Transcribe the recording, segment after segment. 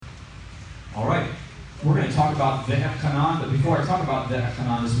All right, we're going to talk about the Ekanan, but before I talk about the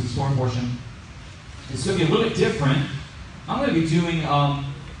Ekanan, this week's Torah portion, it's going to be a little bit different. I'm going to be doing, I'm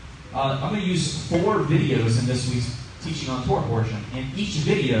going to use 4 videos in this week's teaching on Torah portion, and each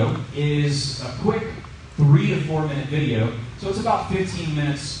video is a quick 3 to 4 minute video, so it's about 15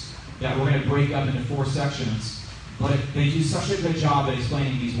 minutes that we're going to break up into 4 sections, but they do such a good job at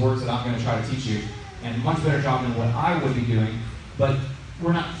explaining these words that I'm going to try to teach you, and a much better job than what I would be doing, but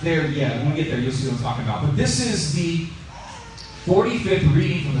we're not there yet. When we get there, you'll see what I'm talking about. But this is the 45th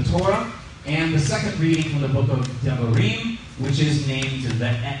reading from the Torah, and the second reading from the book of Devarim, which is named the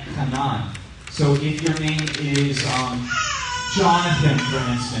Ekanan. So if your name is Jonathan, for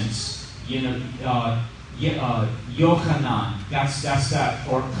instance, Yochanan, that's that,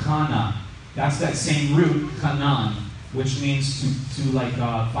 or Chana, that's that same root, Chanan, which means to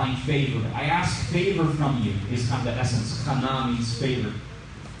find favor. I ask favor from you is kind of the essence. Chana means favor.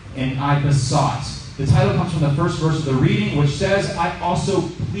 And I besought. The title comes from the first verse of the reading, which says, I also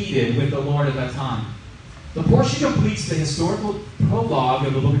pleaded with the Lord at that time. The portion completes the historical prologue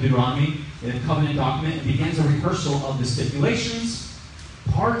of the book of Deuteronomy, the covenant document, and begins a rehearsal of the stipulations.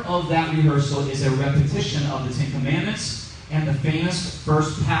 Part of that rehearsal is a repetition of the Ten Commandments and the famous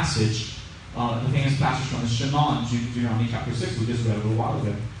first passage, from the Shema in Deuteronomy chapter 6, we just read a little while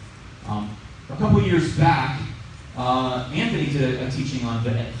ago. A couple years back, Anthony did a teaching on the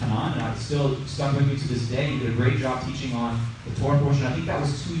Ekanan, and it's still stuck with me to this day. He did a great job teaching on the Torah portion. I think that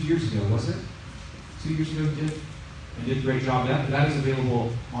was 2 years ago, was it? 2 years ago he did? And did a great job of that. That is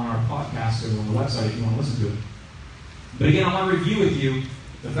available on our podcast or on the website if you want to listen to it. But again, I want to review with you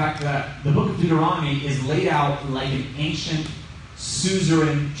the fact that the book of Deuteronomy is laid out like an ancient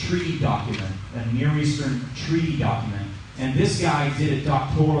suzerain treaty document, a Near Eastern treaty document. And this guy did a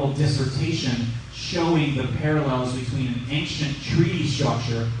doctoral dissertation showing the parallels between an ancient treaty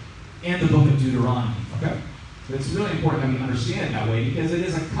structure and the book of Deuteronomy. Okay? So it's really important that we understand it that way because it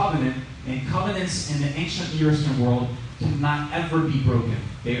is a covenant, and covenants in the ancient Near Eastern world cannot ever be broken.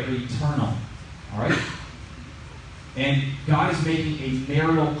 They are eternal. All right? And God is making a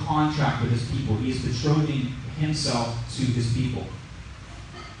marital contract with his people. He is betrothing himself to his people.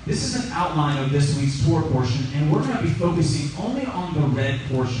 This is an outline of this week's Torah portion, and we're going to be focusing only on the red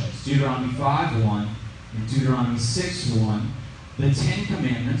portions, Deuteronomy 5:1 and Deuteronomy 6:1, the 10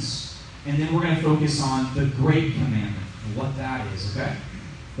 Commandments, and then we're going to focus on the Great Commandment and what that is, okay?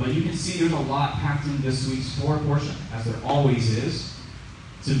 But you can see there's a lot packed in this week's Torah portion, as there always is.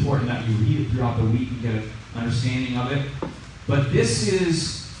 It's important that you read it throughout the week and get an understanding of it. But this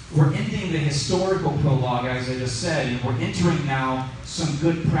is, we're ending the historical prologue, as I just said, and we're entering now some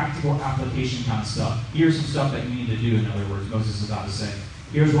good practical application kind of stuff. Here's some stuff that you need to do, in other words, Moses is about to say.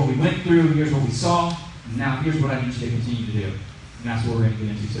 Here's what we went through, here's what we saw, and now here's what I need you to continue to do. And that's what we're going to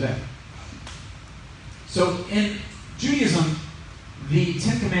get into today. So in Judaism, the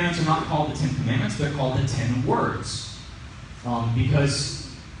 10 Commandments are not called the 10 Commandments, they're called the 10 Words. Because,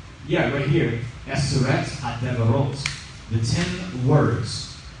 right here, Eseret HaDevarot, the 10 Words.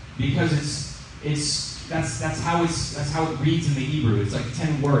 Because that's how it reads in the Hebrew. It's like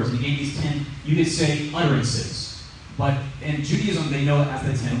 10 words. And he gave these 10, you could say utterances. But in Judaism, they know it as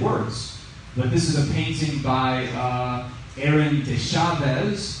the 10 words. But this is a painting by Aaron de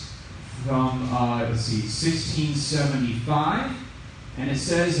Chavez from, 1675. And it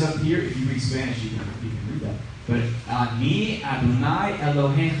says up here, if you read Spanish, you can read that. But Ani Adonai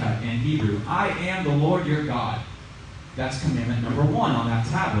Elohecha in Hebrew. I am the Lord your God. That's commandment number 1 on that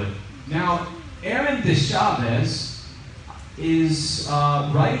tablet. Now, Aaron de Chavez is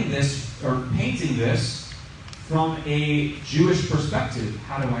writing this, or painting this, from a Jewish perspective.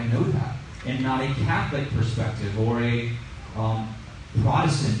 How do I know that? And not a Catholic perspective, or a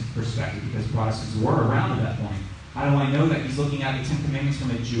Protestant perspective, because Protestants were around at that point. How do I know that he's looking at the 10 Commandments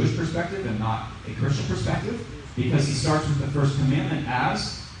from a Jewish perspective and not a Christian perspective? Because he starts with the first commandment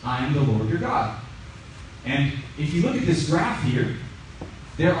as, I am the Lord your God. And if you look at this graph here,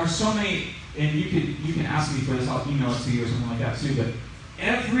 there are so many, and you can ask me for this, I'll email it to you or something like that too, but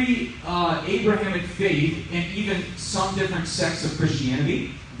every Abrahamic faith, and even some different sects of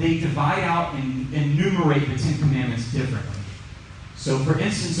Christianity, they divide out and enumerate the 10 Commandments differently. So for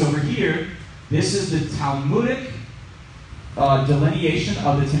instance, over here, this is the Talmudic delineation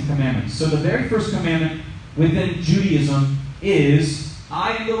of the 10 Commandments. So the very first commandment within Judaism is,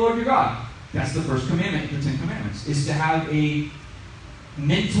 I am the Lord your God. That's the first commandment of the 10 Commandments, is to have a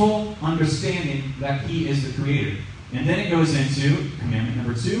mental understanding that he is the creator. And then it goes into commandment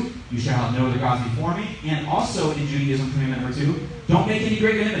number 2, you shall have no other gods before me. And also in Judaism, commandment number 2, don't make any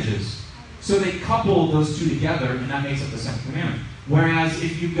graven images. So they couple those two together, and that makes up the second commandment. Whereas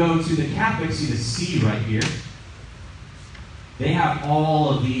if you go to the Catholics, see the C right here, they have all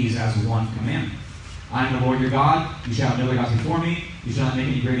of these as one commandment. I am the Lord your God. You shall have no other gods before me. You shall not make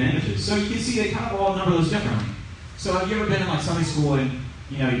any graven images. So you can see they kind of all number those differently. So have you ever been in like Sunday school and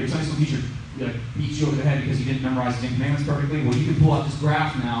your Sunday school teacher beats you over the head because you didn't memorize the Ten Commandments perfectly? Well, you can pull out this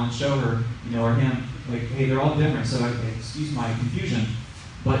graph now and show her, or him, like, hey, they're all different. So excuse my confusion,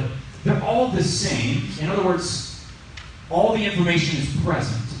 but they're all the same. In other words, all the information is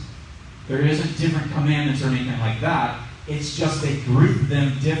present. There isn't different commandments or anything like that. It's just they group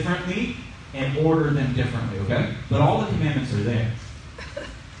them differently and order them differently, okay? But all the commandments are there.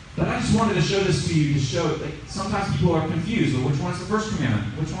 But I just wanted to show this to you to show, like, sometimes people are confused. Well, which one is the first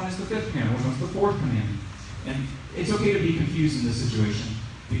commandment? Which one is the fifth commandment? Which one's the fourth commandment? And it's okay to be confused in this situation.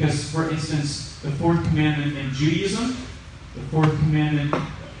 Because, for instance, the fourth commandment in Judaism, the fourth commandment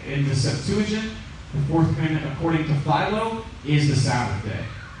in the Septuagint, the fourth commandment according to Philo is the Sabbath day.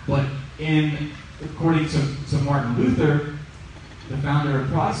 But according to Martin Luther, the founder of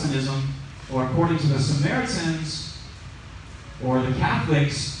Protestantism, or according to the Samaritans or the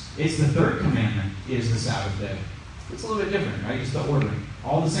Catholics, it's the third commandment is the Sabbath day. It's a little bit different, right? It's the ordering.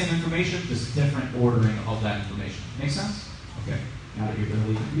 All the same information, just different ordering of that information. Make sense? Okay. Now that you're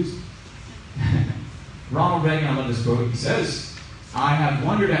really confused. Ronald Reagan, I love this quote. He says, I have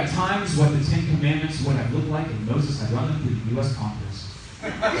wondered at times what the Ten Commandments would have looked like if Moses had run them through the U.S. Congress.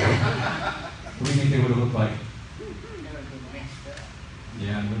 What do you think they would have looked like?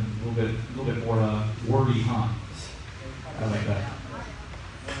 Yeah, a little bit more wordy, huh? I like that.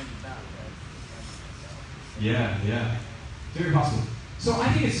 Yeah. Very possible. So I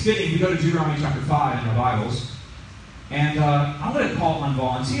think it's fitting we go to Deuteronomy chapter 5 in our Bibles. And I'm going to call on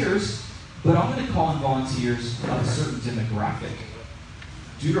volunteers, but I'm going to call on volunteers of a certain demographic.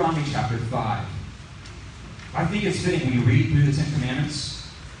 Deuteronomy chapter 5. I think it's fitting we read through the Ten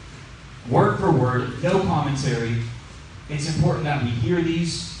Commandments, word for word, no commentary. It's important that we hear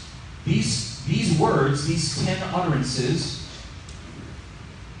these words, these 10 utterances,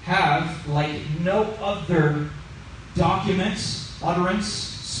 have, like no other document, utterance,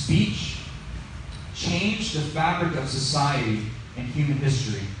 speech, changed the fabric of society and human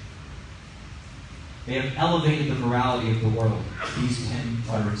history. They have elevated the morality of the world, these 10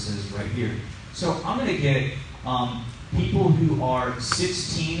 utterances right here. So I'm going to get people who are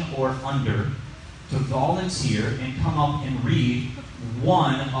 16 or under to volunteer and come up and read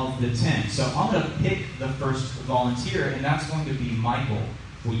one of the 10. So I'm going to pick the first volunteer, and that's going to be Michael.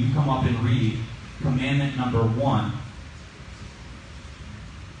 Will you come up and read commandment number 1?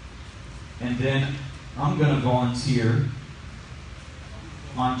 And then I'm going to volunteer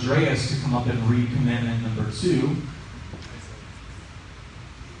Andreas to come up and read commandment number 2.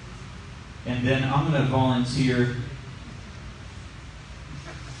 And then I'm going to volunteer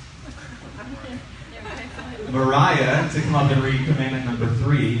Mariah to come up and read commandment number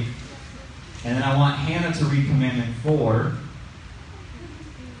 3. And then I want Hannah to read commandment 4.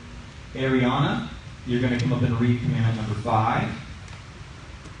 Ariana, you're going to come up and read commandment number 5.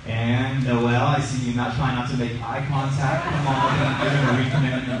 And Noel, I see you trying not to make eye contact. Come on up, you're going to read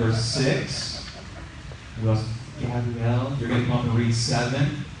commandment number 6. Who else? Gabrielle, you're going to come up and read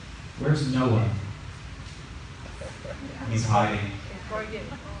 7. Where's Noah? He's hiding.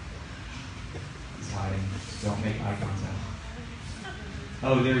 He's hiding. Don't make eye contact.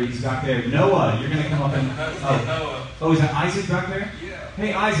 Oh, there he's back there. Noah, you're going to come up and... Oh, is that Isaac back there? Yeah.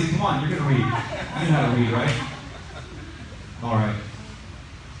 Hey, Isaac, come on. You're going to read. You know how to read, right? All right.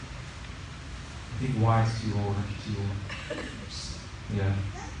 I think Y's too old. Yeah.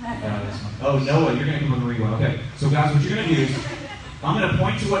 This one. Oh, Noah, you're going to come up and read one. Okay. So, guys, what you're going to do is I'm going to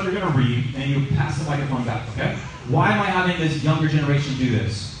point to what you're going to read, and you pass the microphone back, okay? Why am I having this younger generation do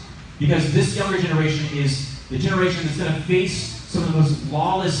this? Because this younger generation is the generation that's going to face some of the most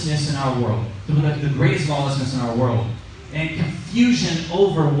lawlessness in our world, some of the greatest lawlessness in our world, and confusion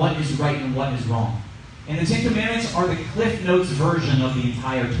over what is right and what is wrong. And the Ten Commandments are the Cliff Notes version of the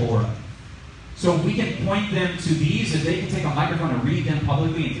entire Torah. So we can point them to these, if they can take a microphone and read them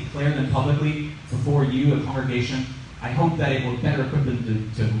publicly and declare them publicly before you, a congregation, I hope that it will better equip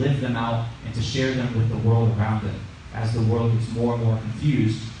them to live them out and to share them with the world around them as the world gets more and more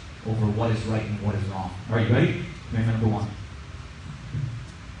confused over what is right and what is wrong. All right, you ready? Commandment number 1.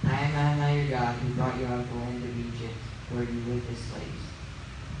 I am Adonai your God, who brought you out of the land of Egypt, where you lived as slaves.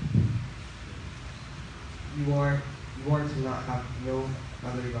 You are to not have no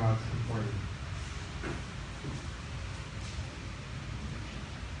other gods before me.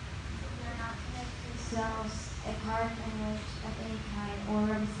 You are not to make yourselves a carved image of any kind, or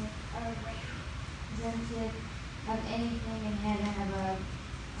represented of anything in heaven above,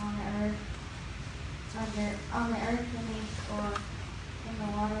 on the earth beneath, or in the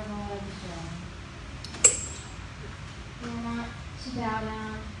water below the shore. You are not to bow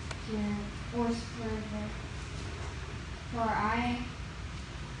down to or serve, for I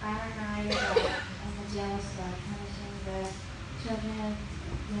Adonai your God, am the jealous God, punishing the children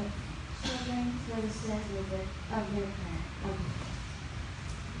for the sins of their parents.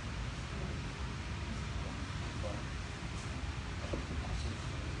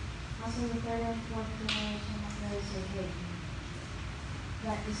 Also the third and fourth generation of those who hate me,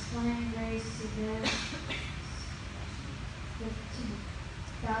 but displaying grace to those the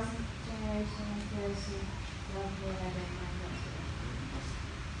 2,000th generation of those who love me and obey my voice.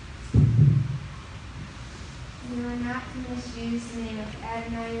 You are not to misuse the name of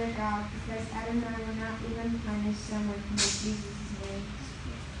Adonai your God, because Adonai will not even punish someone who misuses his name.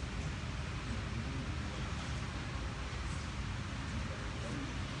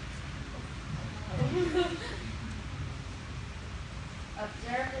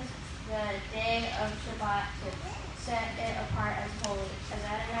 Observe the day of Shabbat to set it apart as holy, as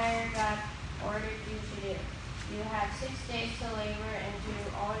Adonai your God ordered you to do. You have 6 days to labor and do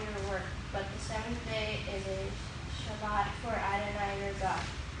all your work, but the seventh day is a Shabbat for Adonai your God.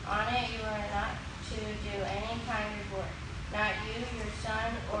 On it you are not to do any kind of work, not you, your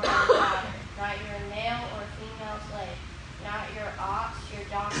son, or your daughter, not your male or female slave, not your ox, your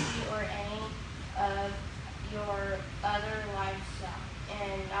donkey, or any of your other livestock,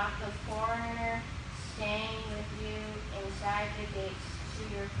 and not the foreigner staying with you inside the gates to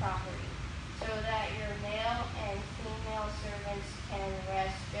your property, so that your male and female servants can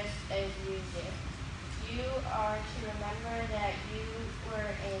rest just as you do. You are to remember that you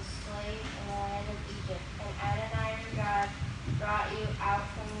were a slave in the land of Egypt, and Adonai your God brought you out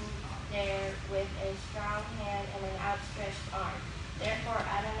from there with a strong hand and an outstretched arm. Therefore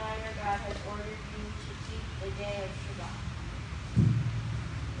Adonai your God has ordered you to keep the day of Shabbat.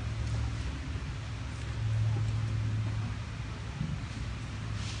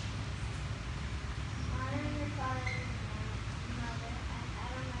 Honor your father and mother, as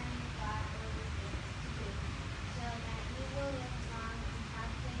Adonai your God ordered you to do, so that you will live long and have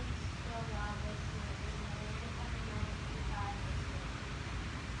things go well with you in the land of Adonai your God is yours.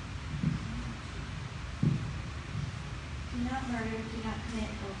 Do not murder, do not commit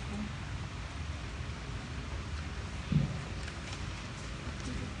adultery.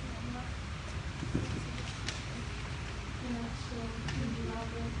 Do not steal, do not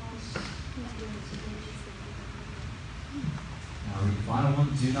bear false witness against your Now read the final one.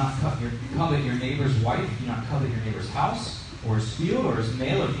 Do not covet your neighbor's wife. Do not covet your neighbor's house, or his field, or his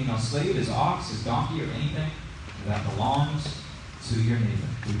male or female slave, his ox, his donkey, or anything that belongs to your neighbor.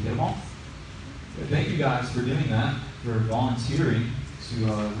 Did we get them all? Good. Thank you guys for doing that, for volunteering to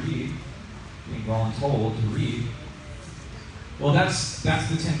read, being voluntold to read. Well, that's the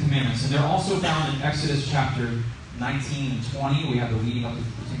 10 Commandments, and they're also found in Exodus chapter 19 and 20. We have the leading up to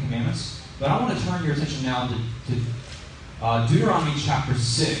the 10 Commandments. But I want to turn your attention now to Deuteronomy chapter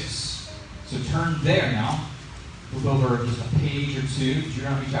 6. So turn there now. Move over just a page or two.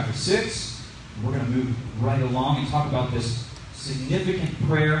 Deuteronomy chapter 6. And we're going to move right along and talk about this significant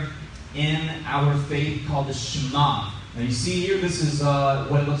prayer in our faith called the Shema. Now you see here, this is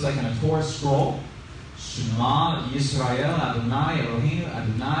what it looks like in a Torah scroll. Shema Yisrael Adonai Eloheinu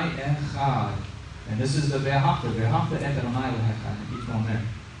Adonai Echad. And this is the Ve'ahavta et Adonai L'Echad. Keep going there.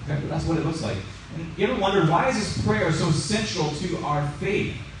 Okay, but that's what it looks like. And you ever wonder, why is this prayer so central to our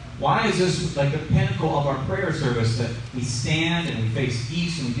faith? Why is this like the pinnacle of our prayer service, that we stand and we face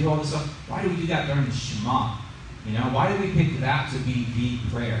east and we do all this stuff? Why do we do that during the Shema? You know, why do we pick that to be the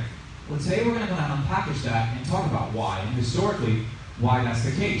prayer? Well, today we're going to unpackage that and talk about why, and historically, why that's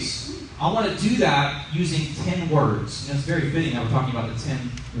the case. I want to do that using 10 words. And it's very fitting that we're talking about the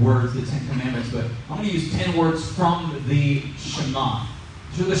 10 words, the 10 Commandments, but I'm going to use 10 words from the Shema.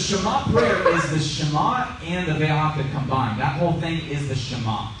 So the Shema prayer is the Shema and the Ve'ahavta combined. That whole thing is the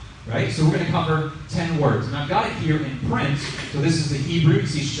Shema, right? So we're going to cover 10 words. And I've got it here in print. So this is the Hebrew. You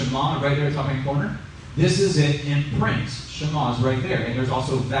see Shema right there at the top right corner. This is it in print. Shema is right there. And there's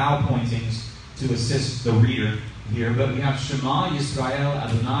also vowel pointings to assist the reader here. But we have Shema Yisrael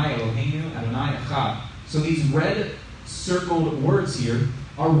Adonai Eloheinu Adonai Echad. So these red circled words here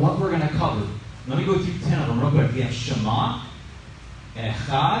are what we're going to cover. Let me go through 10 of them real quick. We have Shema,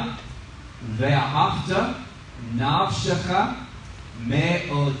 Echad, Ve'ahavta, Navshecha,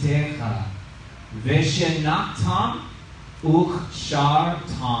 Me'odecha, Veshenatam,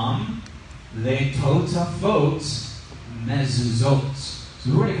 Uchshartam, Letotafot, Mezuzot. So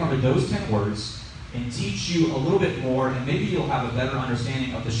we're going to cover those 10 words and teach you a little bit more, and maybe you'll have a better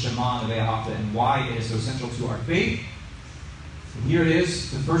understanding of the Shema and the Ve'ahavta and why it is so central to our faith. So here it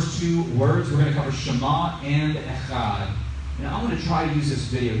is, the first two words. We're going to cover Shema and Echad. Now I'm going to try to use this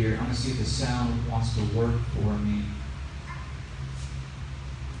video here. I'm going to see if the sound wants to work for me.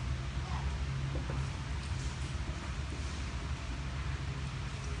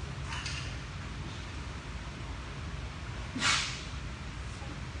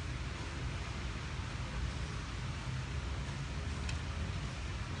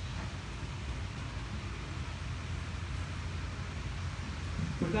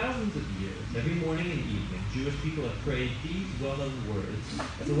 For thousands of years, every morning and evening, Jewish people have prayed these well-known words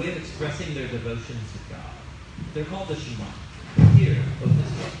as a way of expressing their devotion to God. They're called the Shema. Hear, O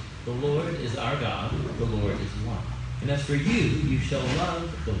Israel, the Lord is our God, the Lord is one. And as for you, you shall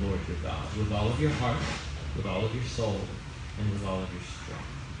love the Lord your God with all of your heart, with all of your soul, and with all of your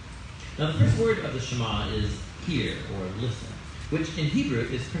strength. Now the first word of the Shema is hear, or listen, which in Hebrew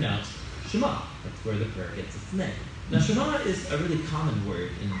is pronounced Shema. That's where the prayer gets its name. Now, Shema is a really common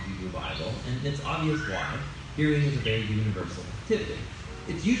word in the Hebrew Bible, and it's obvious why. Hearing is a very universal activity.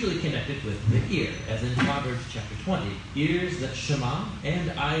 It's usually connected with the ear, as in Proverbs chapter 20. Ears that shema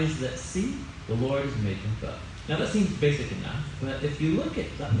and eyes that see, the Lord has made them both. Now, that seems basic enough, but if you look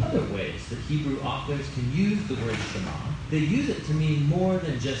at the other ways that Hebrew authors can use the word Shema, they use it to mean more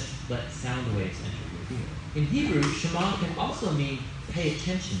than just let sound waves enter your ear. In Hebrew, Shema can also mean pay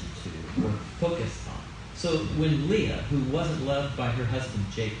attention to or focus on. So when Leah, who wasn't loved by her husband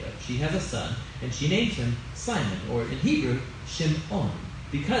Jacob, she has a son, and she names him Simon, or in Hebrew, Shim'on,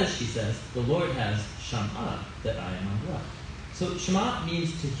 because, she says, the Lord has sham'ah, that I am unloved. So Shema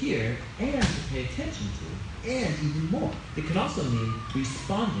means to hear and to pay attention to, and even more. It can also mean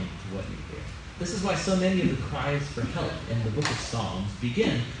responding to what you hear. This is why so many of the cries for help in the book of Psalms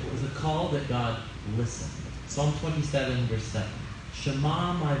begin with a call that God listen. Psalm 27, verse 7.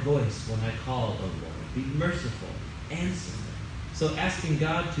 Shema my voice when I call, O Lord. Be merciful, answer me. So asking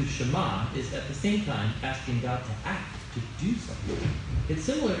God to Shema is at the same time asking God to act, to do something. It's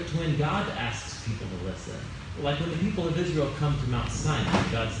similar to when God asks people to listen. Like when the people of Israel come to Mount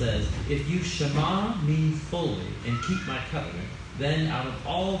Sinai, God says, if you Shema me fully and keep my covenant, then out of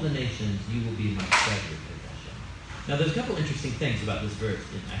all the nations you will be my treasured possession. Now there's a couple interesting things about this verse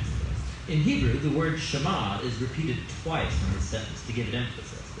in Exodus. In Hebrew, the word Shema is repeated twice in the sentence to give it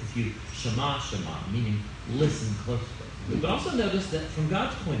emphasis. If you Shema, meaning listen closely. But also notice that from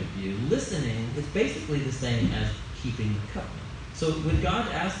God's point of view, listening is basically the same as keeping the covenant. So when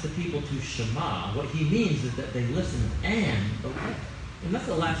God asks the people to Shema, what he means is that they listen and obey. And that's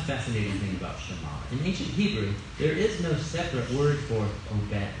the last fascinating thing about Shema. In ancient Hebrew, there is no separate word for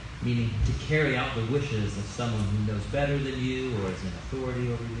obey, meaning to carry out the wishes of someone who knows better than you or is in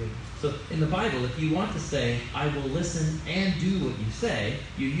authority over you. So in the Bible, if you want to say, I will listen and do what you say,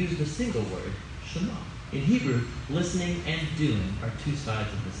 you use the single word, Shema. In Hebrew, listening and doing are two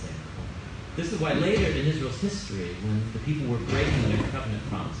sides of the same coin. This is why later in Israel's history, when the people were breaking their covenant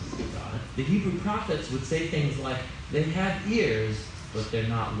promises to God, the Hebrew prophets would say things like, they have ears, but they're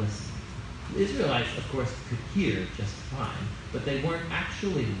not listening. The Israelites, of course, could hear just fine, but they weren't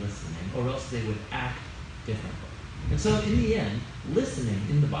actually listening, or else they would act differently. And so, in the end, listening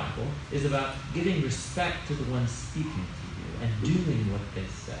in the Bible is about giving respect to the one speaking to you and doing what they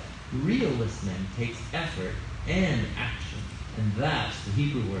say. Real listening takes effort and action, and that's the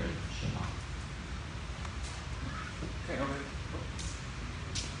Hebrew word Shema. Okay, over.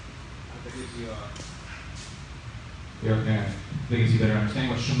 Okay. I think you better understand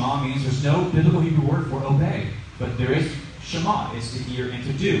what Shema means. There's no biblical Hebrew word for obey, but there is Shema. It's to hear and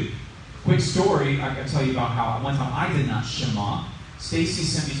to do. Quick story, I can tell you about how one time I did not Shema. Stacy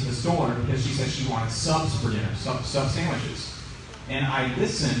sent me to the store because she said she wanted subs for dinner, sub sandwiches. And I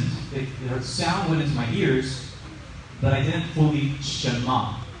listened, the sound went into my ears, but I didn't fully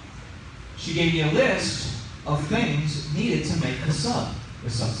Shema. She gave me a list of things needed to make the sub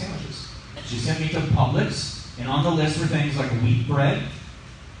sandwiches. She sent me to Publix, and on the list were things like wheat bread,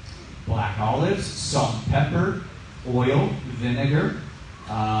 black olives, salt and pepper, oil, vinegar,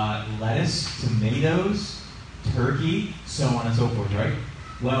 lettuce, tomatoes, turkey, so on and so forth, right?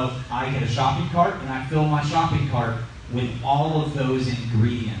 Well, I get a shopping cart, and I fill my shopping cart with all of those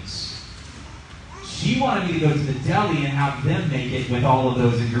ingredients. She wanted me to go to the deli and have them make it with all of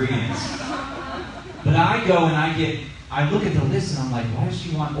those ingredients. But I go and I look at the list and I'm like, why does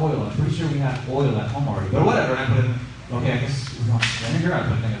she want oil? I'm pretty sure we have oil at home already. But whatever, I put in, okay, I guess we want vinegar. I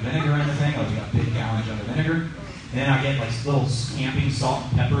put a thing of vinegar in the thing. Oh, we got a big gallon of vinegar. And then I get like little camping salt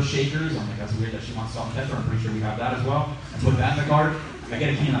and pepper shakers. I'm like, that's weird that she wants salt and pepper. I'm pretty sure we have that as well. I put that in the cart. I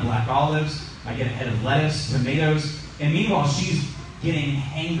get a can of black olives. I get a head of lettuce, tomatoes, and meanwhile she's getting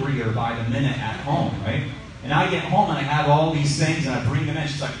hangrier by the minute at home, right? And I get home and I have all these things and I bring them in.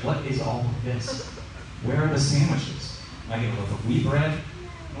 She's like, what is all of this? Where are the sandwiches? And I get a loaf of wheat bread.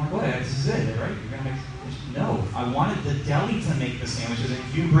 I'm like, what? This is it, right? You're going to make... No, I wanted the deli to make the sandwiches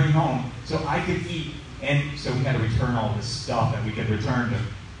that you bring home so I could eat. And so we had to return all this stuff that we could return to.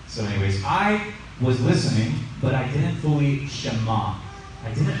 So anyways, I was listening, but I didn't fully shema.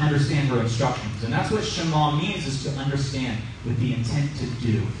 I didn't understand her instructions. And that's what shema means, is to understand with the intent to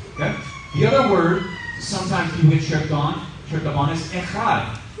do. Okay? The other word sometimes people get tripped up on is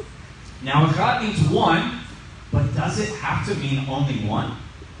echad. Now echad means one, but does it have to mean only one?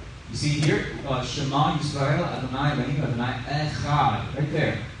 You see here, Shema Yisrael Adonai Eloheinu Adonai Echad, right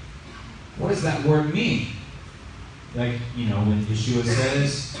there. What does that word mean? Like, when Yeshua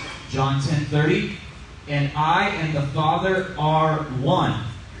says, John 10:30, and I and the Father are one.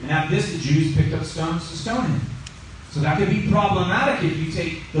 And at this, the Jews picked up stones to stone him. So that could be problematic if you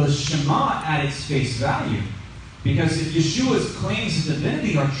take the Shema at its face value. Because if Yeshua's claims of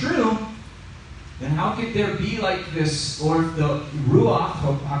divinity are true, then how could there be like this, or if the Ruach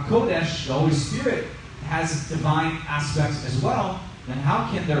HaKodesh, the Holy Spirit, has divine aspects as well, then how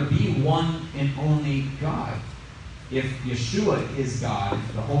can there be one and only God? If Yeshua is God,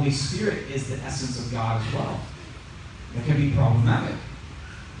 if the Holy Spirit is the essence of God as well, that can be problematic.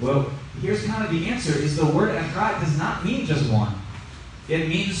 Well, here's kind of the answer, is the word echad does not mean just one. It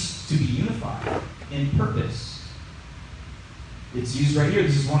means to be unified in purpose. It's used right here.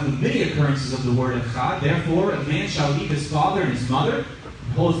 This is one of the many occurrences of the word echad. Therefore, a man shall leave his father and his mother,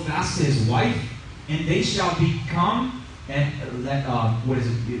 and hold fast to his wife, and they shall become, what is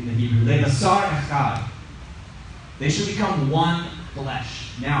it in Hebrew? Le'basar echad. They shall become one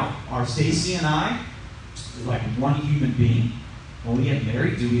flesh. Now, are Stacy and I like one human being? When we get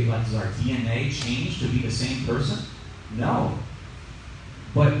married, does our DNA change to be the same person? No.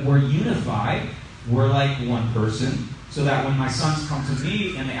 But we're unified. We're like one person. So that when my sons come to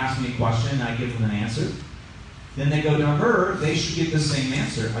me and they ask me a question and I give them an answer, then they go to her, they should get the same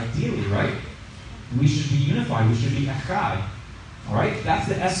answer, ideally, right? We should be unified. We should be echad. All right? That's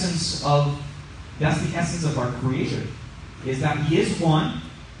the essence of our Creator, is that He is one,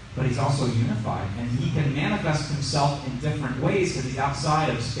 but He's also unified. And He can manifest Himself in different ways because He's outside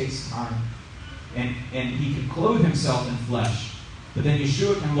of space-time. And He can clothe Himself in flesh. But then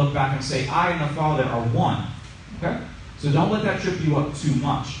Yeshua can look back and say, I and the Father are one. Okay? So don't let that trip you up too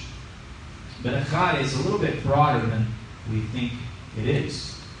much. But echad is a little bit broader than we think it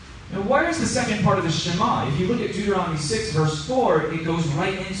is. Now, where is the second part of the Shema? If you look at Deuteronomy 6, verse 4, it goes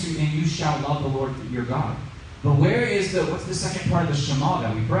right into, and you shall love the Lord your God. But what's the second part of the Shema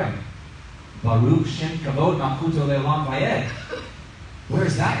that we pray? Baruch Shem Kavod Malchuto Le'olam Vayed. Where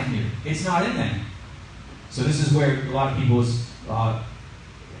is that in here? It's not in there. So this is where a lot of people's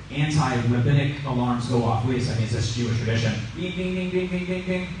anti-rabbinic alarms go off. Wait a second, is this Jewish tradition? Ding, ding, ding, ding, ding, ding,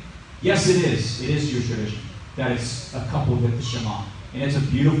 ding. Yes, it is. It is Jewish tradition. That is coupled with the Shema. And it's a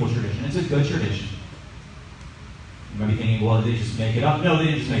beautiful tradition. It's a good tradition. You might be thinking, well, did they just make it up? No, they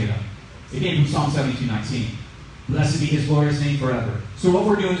didn't just make it up. It came from Psalm 72:19. Blessed be His glorious name forever. So what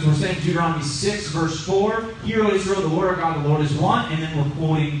we're doing is we're saying Deuteronomy 6, verse 4, Hear, O Israel, the Lord our God, the Lord is one. And then we're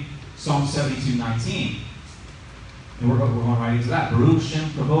quoting Psalm 72:19. And we're going right into that. Baruch Shem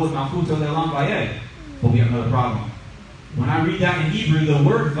Kavod Malchuto Le'olam Vayed. But we have another problem. When I read that in Hebrew, the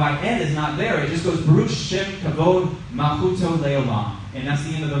word Vayed is not there. It just goes Baruch Shem Kavod Malchuto Le'olam. And that's the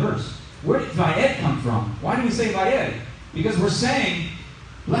end of the verse. Where did Vayed come from? Why do we say Vayed? Because we're saying,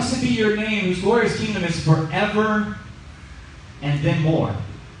 Blessed be your name, whose glorious kingdom is forever and then more.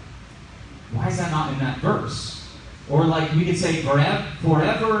 Why is that not in that verse? Or like we could say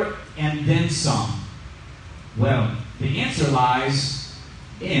forever and then some. Well, the answer lies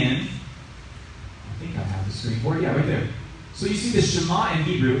in, I think I have the screen for it. Yeah, right there. So you see the Shema in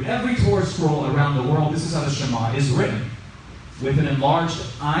Hebrew. Every Torah scroll around the world, this is how the Shema is written. With an enlarged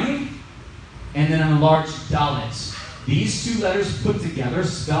ayin and then an enlarged dalet. These two letters put together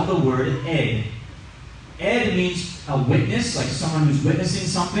spell the word ed. Ed means a witness, like someone who's witnessing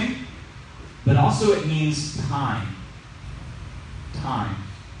something. But also it means time. Time.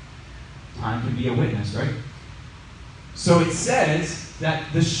 Time can be a witness, right? So it says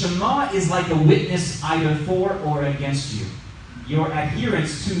that the Shema is like a witness either for or against you. Your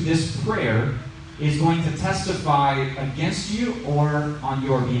adherence to this prayer is going to testify against you or on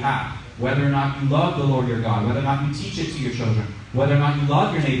your behalf. Whether or not you love the Lord your God, whether or not you teach it to your children, whether or not you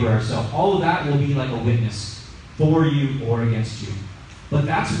love your neighbor or yourself, all of that will be like a witness for you or against you. But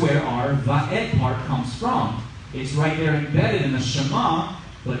that's where our Va'ed part comes from. It's right there embedded in the Shema,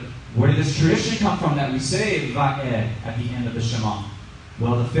 but Where did this tradition come from that we say Va'ed at the end of the Shema?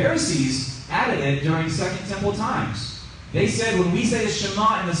 Well, the Pharisees added it during Second Temple times. They said when we say the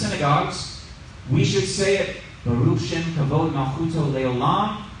Shema in the synagogues, we should say it Baruch Shem Kavod Malchuto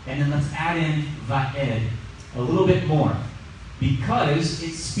Leolam, and then let's add in Va'ed a little bit more, because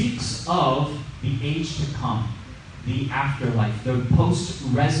it speaks of the age to come, the afterlife, the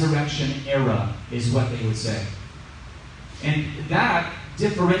post-resurrection era is what they would say. And that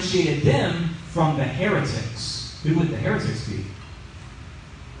differentiated them from the heretics. Who would the heretics be?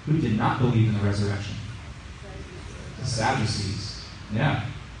 Who did not believe in the resurrection? The Sadducees. Yeah.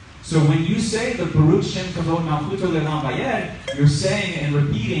 So when you say the Baruch Shem Kavod Malchuto Le'olam Vayed, you're saying and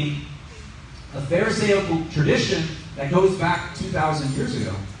repeating a Pharisaical tradition that goes back 2,000 years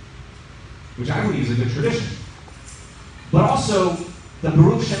ago, which I believe is a good tradition. But also, the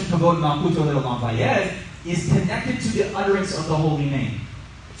Baruch Shem Kavod Malchuto Le'olam Vayed is connected to the utterance of the holy name.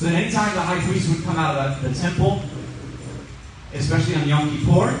 So that anytime the high priest would come out of the temple, especially on Yom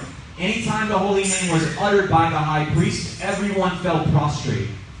Kippur, anytime the holy name was uttered by the high priest, everyone fell prostrate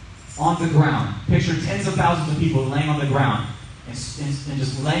on the ground. Picture tens of thousands of people laying on the ground and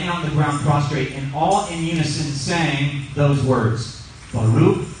just laying on the ground prostrate, and all in unison saying those words.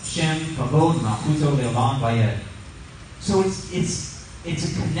 Baruch Shem Kavod Malchuto Le'olam Vayed. So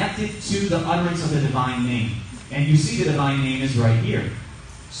it's connected to the utterance of the divine name. And you see the divine name is right here.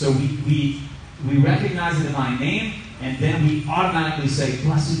 So we recognize the divine name, and then we automatically say,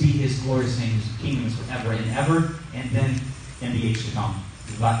 blessed be his glorious name, his kingdom is forever and ever, and then in the age to come.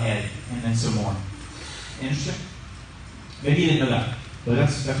 Va'ed, and then some more. Interesting? Maybe you didn't know that, but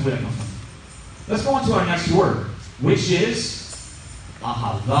that's where that comes from. Let's go on to our next word, which is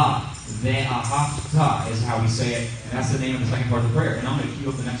ahava. Ve'ahavta is how we say it, and that's the name of the second part of the prayer. And I'm going to cue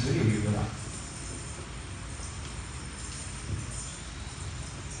up the next video here for that.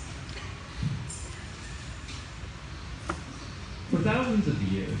 For thousands of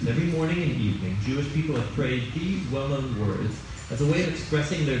years, every morning and evening, Jewish people have prayed these well-known words as a way of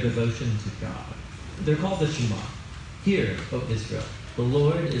expressing their devotion to God. They're called the Shema. Hear, O Israel, the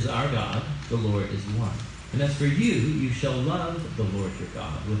Lord is our God, the Lord is one. And as for you, you shall love the Lord your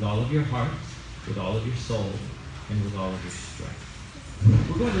God with all of your heart, with all of your soul, and with all of your strength.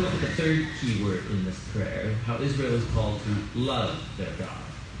 We're going to look at the third key word in this prayer, how Israel is called to love their God.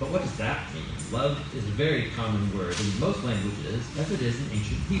 But what does that mean? Love is a very common word in most languages, as it is in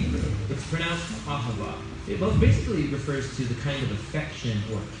ancient Hebrew. It's pronounced ahava. It most basically refers to the kind of affection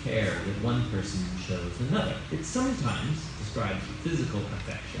or care that one person shows another. It sometimes describes physical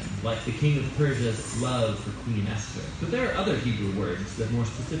affection, like the king of Persia's love for Queen Esther. But there are other Hebrew words that more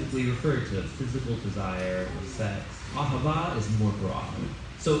specifically refer to physical desire or sex. Ahava is more broad.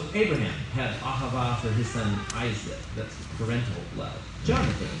 So Abraham had ahava for his son Isaac, that's parental love.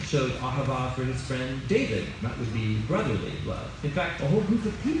 Jonathan showed ahava for his friend David, that would be brotherly love. In fact, a whole group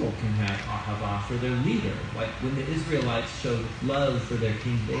of people can have ahava for their leader, like when the Israelites showed love for their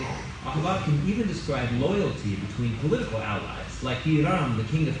king David. Ahava can even describe loyalty between political allies, like Hiram, the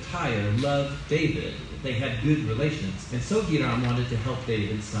king of Tyre, loved David. They had good relations, and so Hiram wanted to help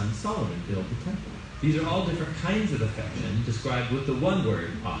David's son Solomon build the temple. These are all different kinds of affection described with the one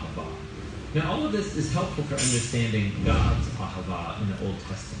word, ahava. Now, all of this is helpful for understanding God's ahava in the Old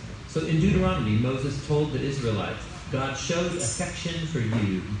Testament. So in Deuteronomy, Moses told the Israelites, God showed affection for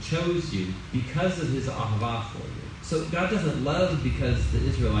you. He chose you because of his ahava for you. So God doesn't love because the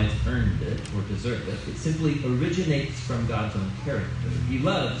Israelites earned it or deserve it. It simply originates from God's own character. He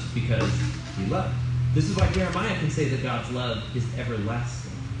loves because he loves. This is why Jeremiah can say that God's love is everlasting.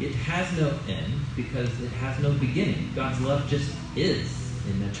 It has no end because it has no beginning. God's love just is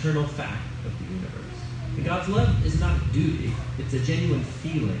an eternal fact of the universe. And God's love is not duty. It's a genuine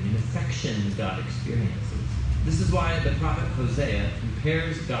feeling, an affection God experiences. This is why the prophet Hosea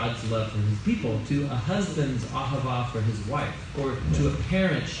compares God's love for his people to a husband's ahava for his wife, or to a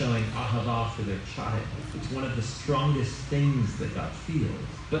parent showing ahava for their child. It's one of the strongest things that God feels.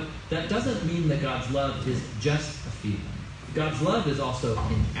 But that doesn't mean that God's love is just a feeling. God's love is also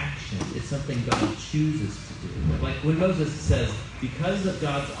in action. It's something God chooses to do. Like when Moses says, because of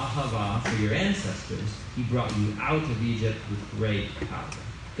God's ahava for your ancestors, he brought you out of Egypt with great power.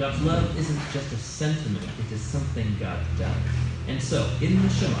 God's love isn't just a sentiment, it is something God does. And so, in the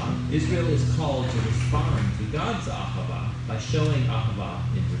Shema, Israel is called to respond to God's ahava by showing ahava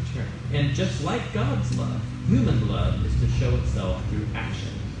in return. And just like God's love, human love is to show itself through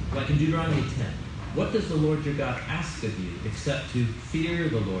action. Like in Deuteronomy 10, what does the Lord your God ask of you except to fear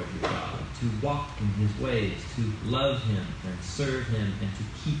the Lord your God, to walk in his ways, to love him and serve him, and to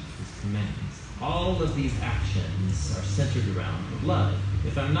keep his commandments? All of these actions are centered around love.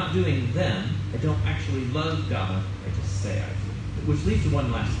 If I'm not doing them, I don't actually love God, I just say I do. Which leads to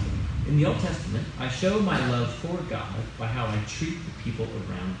one last thing. In the Old Testament, I show my love for God by how I treat the people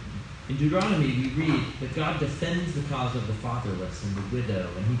around me. In Deuteronomy, we read that God defends the cause of the fatherless and the widow,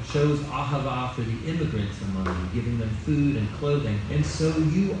 and he shows ahava for the immigrants among you, giving them food and clothing. And so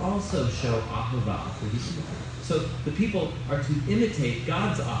you also show ahava for the immigrants. So the people are to imitate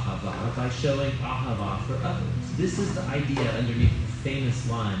God's ahava by showing ahava for others. This is the idea underneath the famous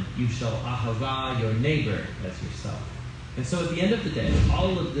line, you shall ahava your neighbor as yourself. And so at the end of the day,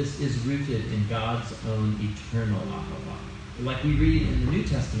 all of this is rooted in God's own eternal ahava. Like we read in the New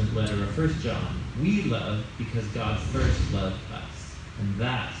Testament letter of 1 John, we love because God first loved us. And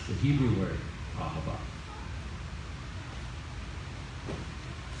that's the Hebrew word, ahava.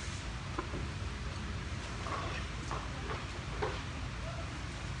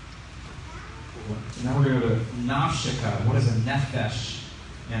 Now we're going to go to nafshika. What is a nefesh?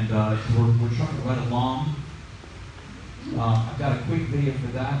 And we're trying right along. I've got a quick video for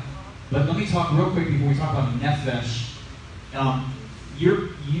that. But let me talk real quick before we talk about nefesh.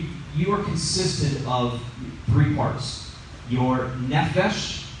 You are consisted of three parts. Your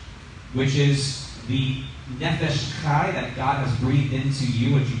nefesh, which is the nefesh chai that God has breathed into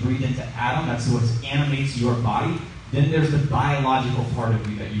you, which you breathed into Adam. That's what animates your body. Then there's the biological part of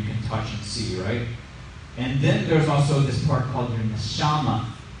you that you can touch and see, right? And then there's also this part called your neshama,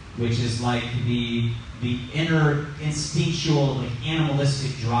 which is like the inner instinctual, like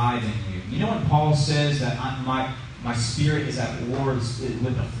animalistic drive in you. You know when Paul says that my spirit is at war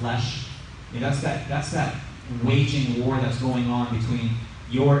with the flesh? You know, that's that waging war that's going on between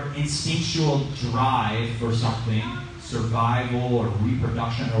your instinctual drive for something, survival or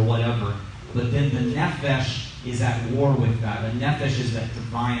reproduction or whatever, but then the nefesh is at war with that. The nefesh is that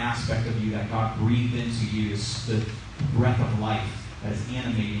divine aspect of you that God breathed into you, is the breath of life that is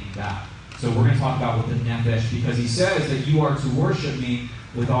animating that. So we're going to talk about with the nefesh, because he says that you are to worship me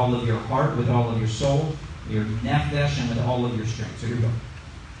with all of your heart, with all of your soul, your nefesh, and with all of your strength. So here we go.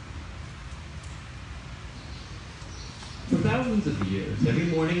 For thousands of years, every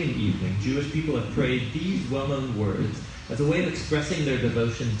morning and evening, Jewish people have prayed these well-known words as a way of expressing their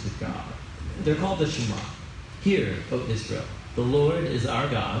devotion to God. They're called the Shema. Hear, O Israel, the Lord is our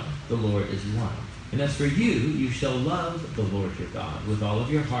God, the Lord is one. And as for you, you shall love the Lord your God with all of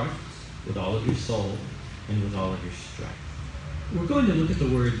your heart, with all of your soul, and with all of your strength. We're going to look at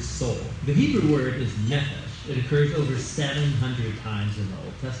the word soul. The Hebrew word is nefesh. It occurs over 700 times in the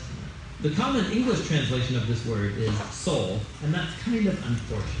Old Testament. The common English translation of this word is soul, and that's kind of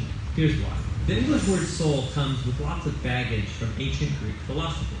unfortunate. Here's why. The English word soul comes with lots of baggage from ancient Greek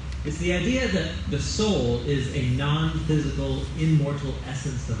philosophy. It's the idea that the soul is a non-physical, immortal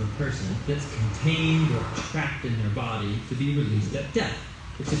essence of a person that's contained or trapped in their body to be released at death.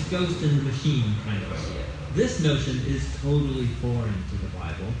 It's a ghost in the machine kind of idea. This notion is totally foreign to the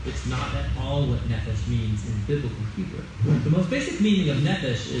Bible. It's not at all what nefesh means in biblical Hebrew. The most basic meaning of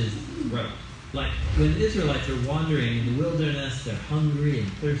nefesh is throat. Like when the Israelites are wandering in the wilderness, they're hungry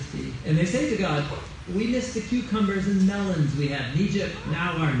and thirsty, and they say to God, we miss the cucumbers and melons we had in Egypt,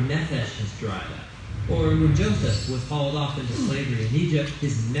 now our nefesh has dried up. Or when Joseph was hauled off into slavery in Egypt,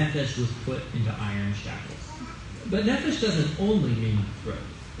 his nefesh was put into iron shackles. But nefesh doesn't only mean throat.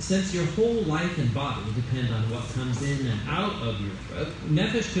 Since your whole life and body depend on what comes in and out of your throat,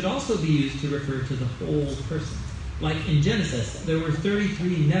 nefesh could also be used to refer to the whole person. Like in Genesis, there were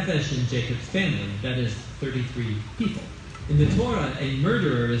 33 nefesh in Jacob's family, that is, 33 people. In the Torah, a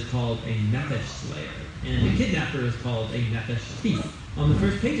murderer is called a nefesh slayer, and a kidnapper is called a nefesh thief. On the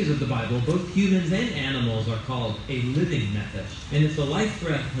first pages of the Bible, both humans and animals are called a living nefesh. And if the life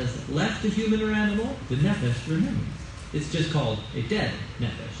breath has left a human or animal, the nefesh remains. It's just called a dead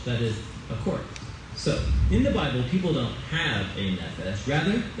nefesh, that is, a corpse. So, in the Bible, people don't have a nefesh.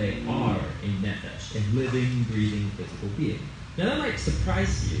 Rather, they are a nefesh, a living, breathing, physical being. Now, that might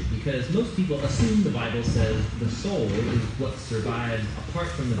surprise you, because most people assume the Bible says the soul is what survives apart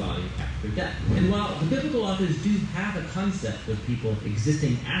from the body after death. And while the biblical authors do have a concept of people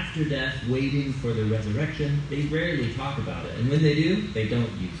existing after death, waiting for the resurrection, they rarely talk about it. And when they do, they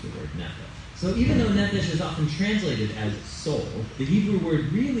don't use the word nefesh. So even though nefesh is often translated as soul, the Hebrew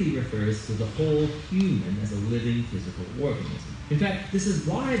word really refers to the whole human as a living physical organism. In fact, this is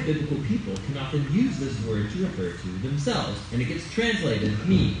why biblical people can often use this word to refer to themselves, and it gets translated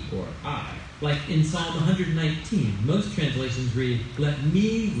me or I. Like in Psalm 119, most translations read, let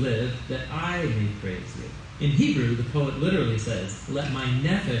me live that I may praise you. In Hebrew, the poet literally says, let my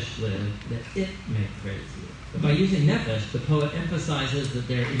nefesh live that it may praise you. But by using nefesh, the poet emphasizes that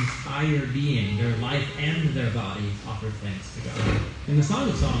their entire being, their life and their body, offer thanks to God. In the Song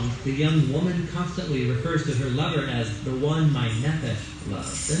of Songs, the young woman constantly refers to her lover as the one my nefesh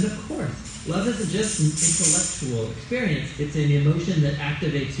loves. And of course, love isn't just an intellectual experience, it's an emotion that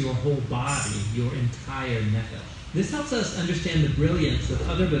activates your whole body, your entire nefesh. This helps us understand the brilliance of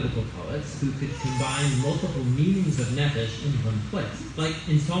other biblical poets who could combine multiple meanings of nefesh in one place. Like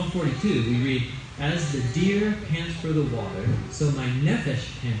in Psalm 42, we read, "As the deer pants for the water, so my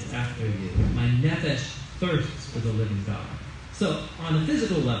nefesh pants after you. My nefesh thirsts for the living God." So, on a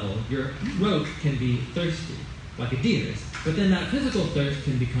physical level, your throat can be thirsty, like a deer's. But then that physical thirst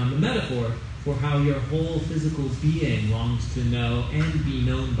can become a metaphor for how your whole physical being longs to know and be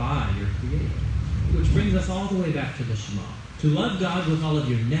known by your Creator. Which brings us all the way back to the Shema. To love God with all of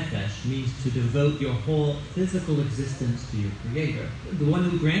your nefesh means to devote your whole physical existence to your Creator, the one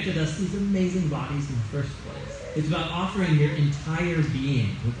who granted us these amazing bodies in the first place. It's about offering your entire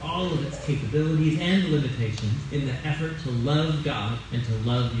being with all of its capabilities and limitations in the effort to love God and to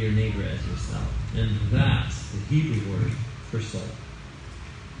love your neighbor as yourself. And that's the Hebrew word for soul.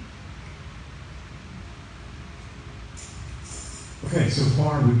 Okay, so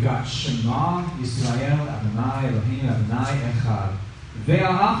far we've got Shema Yisrael Adonai Eloheinu Adonai Echad.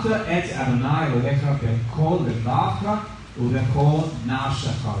 ואהבת את אדוני אלוהיך בכל לבבך ובכל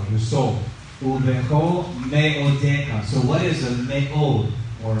נפשך, your soul, ובכל מאודיך. So what is a me'od,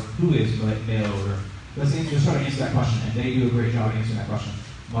 or who is me'od? Or let's try to answer that question, and they do a great job answering that question,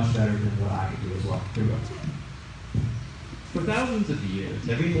 much better than what I could do as well. Here we go. For thousands of years,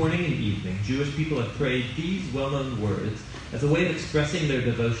 every morning and evening, Jewish people have prayed these well-known words as a way of expressing their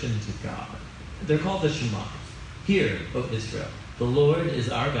devotion to God. They're called the Shema. Hear, O Israel, the Lord is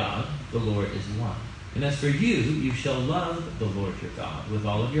our God, the Lord is one. And as for you, you shall love the Lord your God with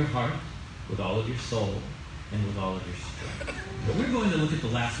all of your heart, with all of your soul, and with all of your strength. But we're going to look at the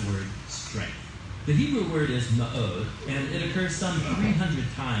last word, strength. The Hebrew word is ma'od, and it occurs some 300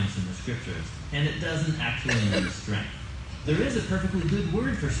 times in the scriptures, and it doesn't actually mean strength. There is a perfectly good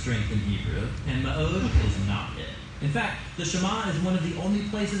word for strength in Hebrew, and ma'od is not it. In fact, the Shema is one of the only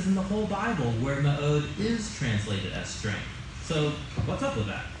places in the whole Bible where ma'od is translated as strength. So, what's up with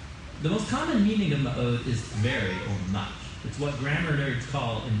that? The most common meaning of ma'od is very or much. It's what grammar nerds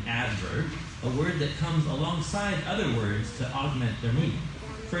call an adverb, a word that comes alongside other words to augment their meaning.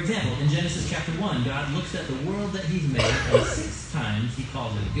 For example, in Genesis chapter 1, God looks at the world that he's made, and 6 times he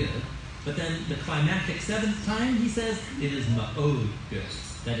calls it good. But then the climactic 7th time, he says it is ma'od good.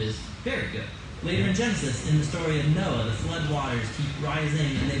 That is, very good. Later in Genesis, in the story of Noah, the flood waters keep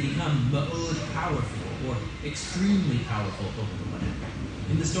rising and they become ma'od powerful, or extremely powerful over the land.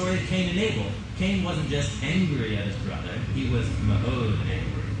 In the story of Cain and Abel, Cain wasn't just angry at his brother, he was ma'od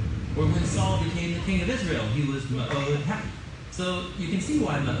angry. Or when Saul became the king of Israel, he was ma'od happy. So you can see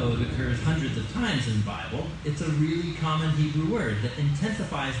why ma'od occurs hundreds of times in the Bible. It's a really common Hebrew word that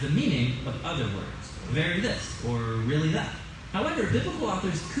intensifies the meaning of other words. Very this, or really that. However, biblical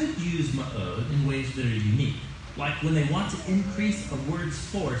authors could use ma'od in ways that are unique. Like when they want to increase a word's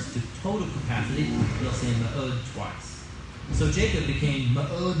force to total capacity, they'll say ma'od twice. So Jacob became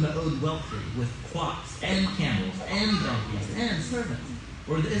ma'od wealthy with flocks and camels and donkeys and servants.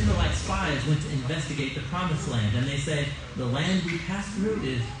 Or the Israelite spies went to investigate the promised land, and they say, the land we passed through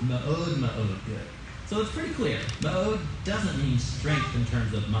is ma'od good. So it's pretty clear, ma'od doesn't mean strength in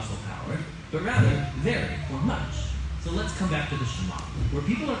terms of muscle power, but rather very or much. So let's come back to the Shema, where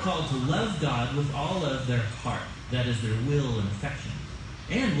people are called to love God with all of their heart, that is their will and affection,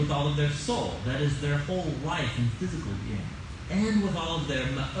 and with all of their soul, that is their whole life and physical being, and with all of their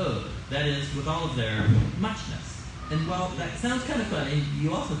ma'od, that is with all of their muchness. And while that sounds kind of funny,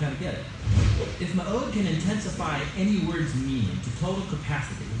 you also kind of get it. If ma'od can intensify any word's meaning to total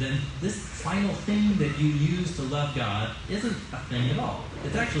capacity, then this final thing that you use to love God isn't a thing at all.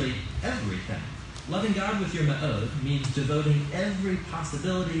 It's actually everything. Loving God with your ma'od means devoting every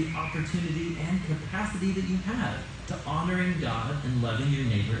possibility, opportunity, and capacity that you have to honoring God and loving your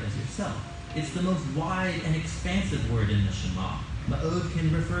neighbor as yourself. It's the most wide and expansive word in the Shema. Ma'od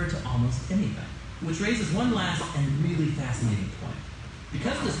can refer to almost anything. Which raises one last and really fascinating point.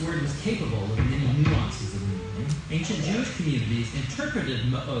 Because this word was capable of many nuances of meaning, ancient Jewish communities interpreted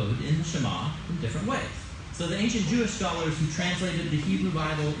ma'od in the Shema in different ways. So the ancient Jewish scholars who translated the Hebrew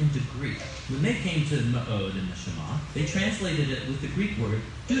Bible into Greek, when they came to ma'od in the Shema, they translated it with the Greek word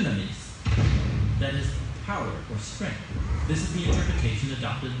dunamis, that is power or strength. This is the interpretation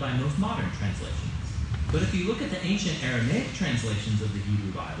adopted by most modern translations. But if you look at the ancient Aramaic translations of the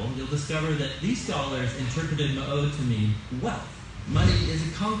Hebrew Bible, you'll discover that these scholars interpreted ma'od to mean wealth, Money is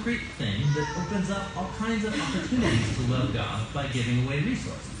a concrete thing that opens up all kinds of opportunities to love God by giving away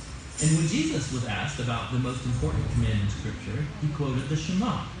resources. And when Jesus was asked about the most important command in Scripture, he quoted the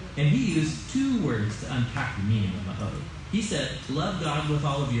Shema. And he used two words to unpack the meaning of ma'od. He said, love God with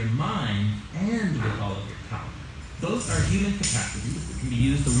all of your mind and with all of your power. Both are human capacities that can be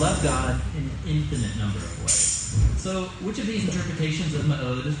used to love God in an infinite number of ways. So, which of these interpretations of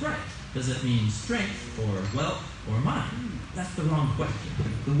ma'od is right? Does it mean strength, or wealth, or mind? That's the wrong question.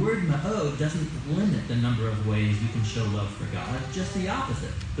 The word ma'od doesn't limit the number of ways you can show love for God, just the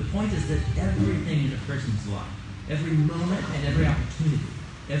opposite. The point is that everything in a person's life, every moment and every opportunity,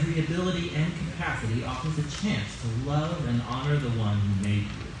 every ability and capacity offers a chance to love and honor the one who made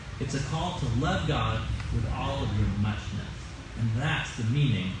you. It's a call to love God with all of your muchness. And that's the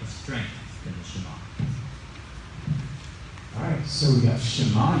meaning of strength in the Shema. Alright, so we got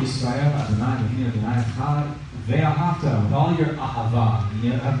Shema Yisrael Adonai Eloheinu Adonai Echad Ve'ahavta, with all your ahava.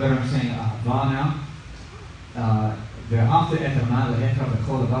 You have better understanding of ahava now. Ve'ahavta et Adonai Elohecha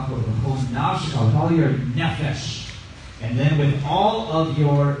v'chol levacho v'chol nafshecha, with all your nefesh. And then with all of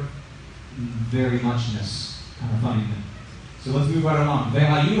your very muchness. Kind of funny thing. So let's move right along.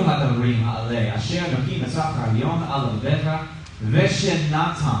 Ve'hayu hadarim ha'alei asher noki metzach hayom al levecha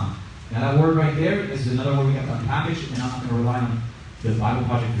ve'shenatam. Now that word right there is another word we have to unpackage, and I'm not going to rely on the Bible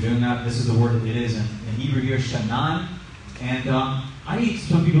Project for doing that. This is the word that it is in Hebrew here, Shanan. And I need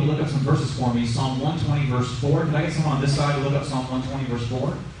some people to look up some verses for me. Psalm 120 verse 4. Can I get someone on this side to look up Psalm 120 verse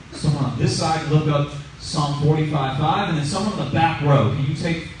 4? Someone on this side look up Psalm 45:5, and then someone on the back row, can you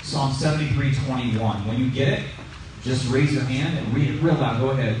take Psalm 73:21? When you get it, just raise your hand and read it real loud.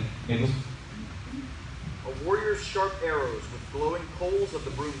 Go ahead. Okay, a warrior's sharp arrows with glowing coals of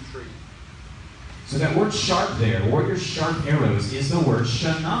the broom tree. So that word sharp there, warrior's sharp arrows, is the word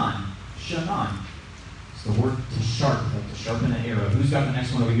shanan. Shanan. It's the word to sharp, like to sharpen an arrow. Who's got the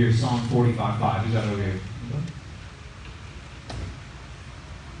next one over here? Psalm 45:5. Who's got it over here?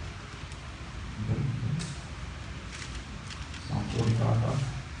 Psalm 45:5.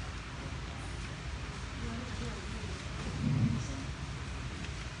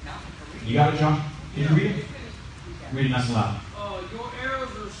 You got it, John? Can you read it? Read it nice and loud. Your arrows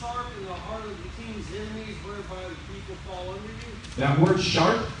are sharp in the heart of the king's enemies, whereby the people fall under you. That word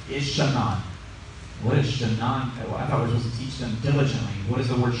sharp is shanan. What is shanan? Well, I thought we were supposed to teach them diligently. What does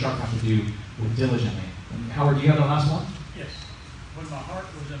the word sharp have to do with diligently? And Howard, do you have the last one? Yes. When my heart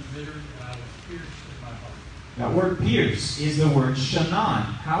was embittered and I was pierced in my heart. That word pierce is the word shanan.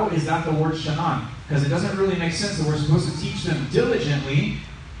 How is that the word shanan? Because it doesn't really make sense that we're supposed to teach them diligently.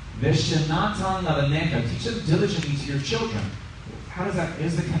 Veshanatan ladaneka. Teach them diligently to your children. How does that,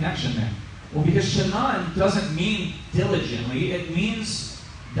 is the connection there? Well, because shanan doesn't mean diligently. It means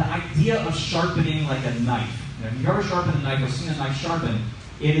the idea of sharpening like a knife. Now, if you've ever sharpened a knife or seen a knife sharpened,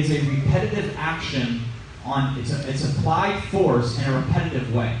 it is a repetitive action on, it's applied force in a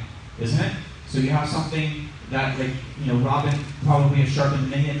repetitive way, isn't it? So you have something that, like, Robin probably has sharpened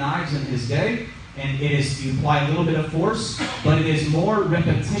many knives in his day, and it is, you apply a little bit of force, but it is more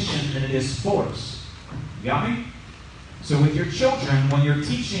repetition than it is force. You got me? So with your children, when you're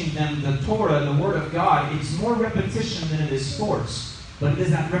teaching them the Torah, the Word of God, it's more repetition than it is force. But it is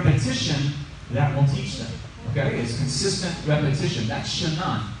that repetition that will teach them. Okay? It's consistent repetition. That's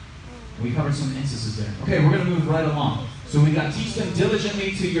shanan. We covered some instances there. Okay, we're going to move right along. So we got teach them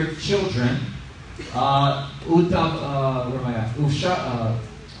diligently to your children. Where am I at?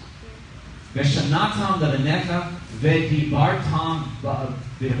 Veshanatam davenecha vedibartam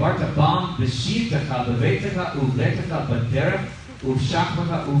bam b'shivtecha b'veitecha uvletecha b'derech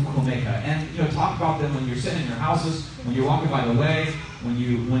uvshachlecha uvkomecha. And talk about them when you're sitting in your houses, when you're walking by the way, when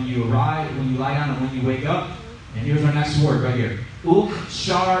you arrive, when you lie down, and when you wake up. And here's our next word right here.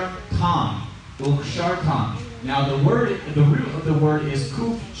 Ukshartam. Ukshartam. Now the root of the word is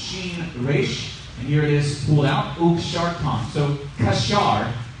kuf shin resh, and here it is pulled out. Ukshartam. So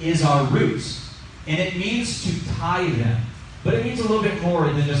kashar is our roots, and it means to tie them. But it means a little bit more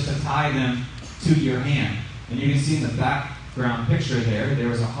than just to tie them to your hand. And you can see in the background picture there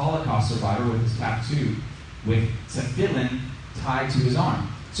was a Holocaust survivor with his tattoo with tefillin tied to his arm.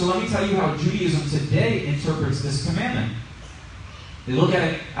 So let me tell you how Judaism today interprets this commandment. They look at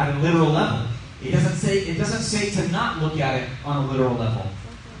it at a literal level. It doesn't say to not look at it on a literal level,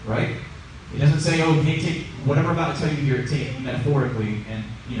 right? It doesn't say, oh, they take whatever I'm about to tell you here, take it metaphorically, and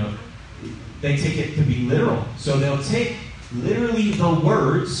they take it to be literal. So they'll take literally the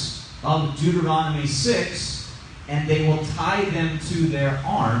words of Deuteronomy 6, and they will tie them to their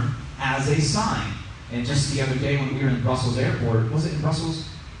arm as a sign. And just the other day when we were in Brussels airport, was it in Brussels?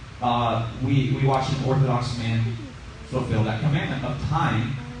 We watched an Orthodox man fulfill that commandment of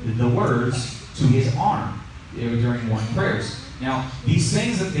tying the words to his arm during morning prayers. Now, these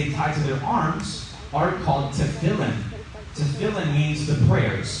things that they tie to their arms are called tefillin. Tefillin means the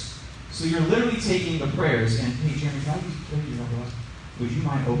prayers. So you're literally taking the prayers, and hey, Jeremy, would you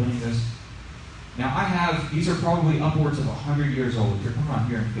mind opening this? Now, I have, these are probably upwards of 100 years old. Here, come on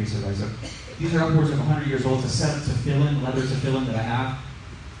here and face it, Isaac. These are upwards of 100 years old. It's a set of tefillin, leather tefillin that I have.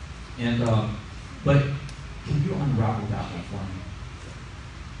 And, but can you unravel that one for me?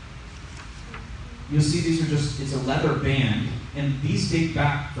 You'll see these are just, it's a leather band, and these date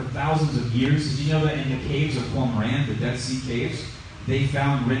back for thousands of years. Did you know that in the caves of Qumran, the Dead Sea caves, they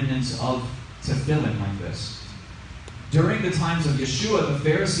found remnants of tefillin like this? During the times of Yeshua, the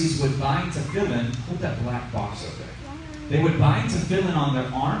Pharisees would bind tefillin, hold that black box up there. They would bind tefillin on their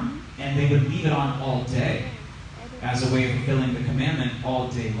arm, and they would leave it on all day as a way of fulfilling the commandment all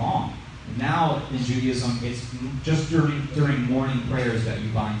day long. Now, in Judaism, it's just during morning prayers that you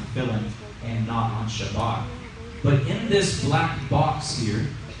bind tefillin and not on Shabbat. But in this black box here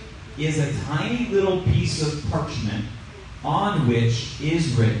is a tiny little piece of parchment on which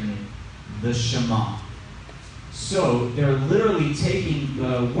is written the Shema. So they're literally taking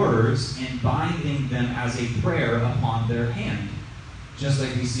the words and binding them as a prayer upon their hand, just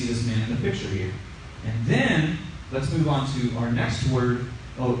like we see this man in the picture here. And then, let's move on to our next word.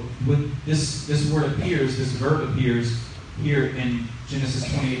 Oh, with this word appears, this verb appears here in Genesis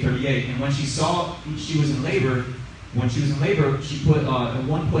 28:38. And when she saw she was in labor, she put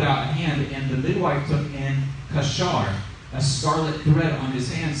one put out a hand, and the midwife took in kashar, a scarlet thread on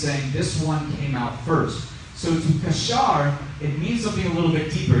his hand, saying, "This one came out first." So to kashar, it means something a little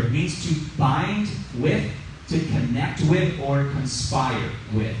bit deeper. It means to bind with, to connect with, or conspire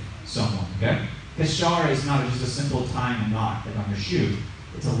with someone. Okay? Kashar is not just a simple tying a knot like on your shoe.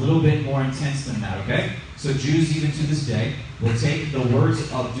 It's a little bit more intense than that, okay? So Jews, even to this day, will take the words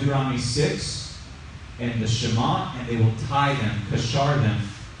of Deuteronomy 6 and the Shema, and they will tie them, kashar them,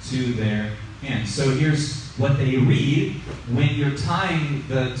 to their hands. So here's what they read when you're tying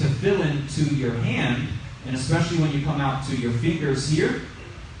the tefillin to your hand, and especially when you come out to your fingers here,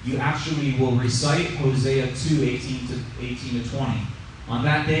 you actually will recite Hosea 2:18 to 20. On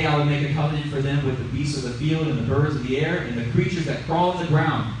that day I will make a covenant for them with the beasts of the field and the birds of the air and the creatures that crawl on the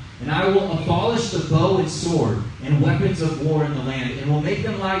ground. And I will abolish the bow and sword and weapons of war in the land, and will make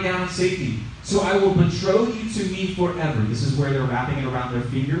them lie down in safety. So I will betroth you to me forever. This is where they're wrapping it around their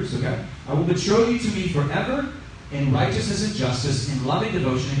fingers, okay? I will betroth you to me forever in righteousness and justice, in loving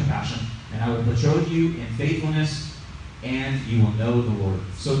devotion and compassion. And I will betroth you in faithfulness, and you will know the Lord.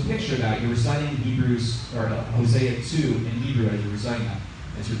 So picture that. You're reciting Hosea 2 in Hebrew as you're reciting that.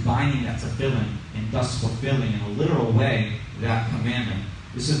 As you're binding that tefillin and thus fulfilling in a literal way that commandment.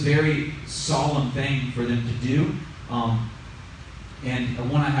 This is a very solemn thing for them to do, and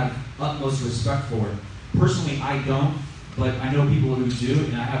one I have utmost respect for. Personally, I don't, but I know people who do,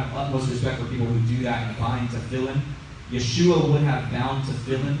 and I have utmost respect for people who do that and bind tefillin. Yeshua would have bound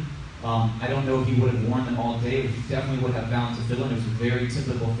tefillin. I don't know if he would have worn them all day, but he definitely would have bound tefillin. It was a very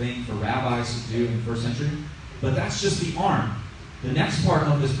typical thing for rabbis to do in the first century. But that's just the arm. The next part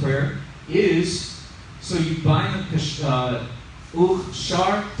of this prayer is, so you bind the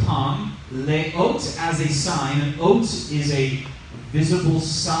Uchshar tam le'ot as a sign. An ot is a visible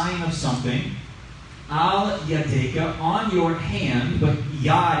sign of something. Al yadeka, on your hand, but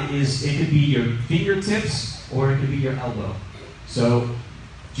yad is, it could be your fingertips or it could be your elbow. So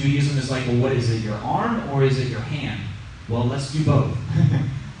Judaism is like, well, what is it, your arm or is it your hand? Well, let's do both.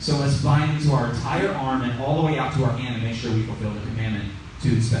 So let's bind it to our entire arm and all the way out to our hand and make sure we fulfill the commandment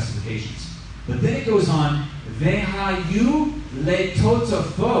to its specifications. But then it goes on, Vehayu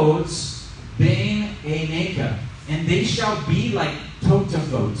letotafot bein eineka, and they shall be like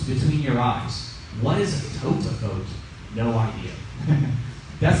totafot between your eyes. What is a totafot? No idea.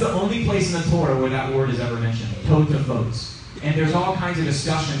 That's the only place in the Torah where that word is ever mentioned, totafot. And there's all kinds of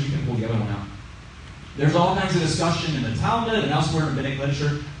discussion. You can pull the other one out. There's all kinds of discussion in the Talmud and elsewhere in rabbinic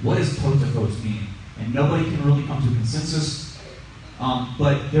literature. What does totafot mean? And nobody can really come to a consensus.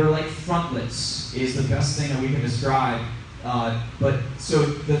 But they're like frontlets is the best thing that we can describe. But so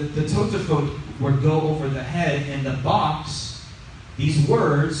the totafot would go over the head in the box. These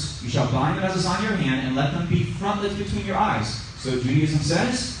words, you shall bind them as a sign in your hand and let them be frontlets between your eyes. So Judaism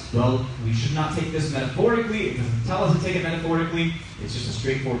says, well, we should not take this metaphorically. It doesn't tell us to take it metaphorically. It's just a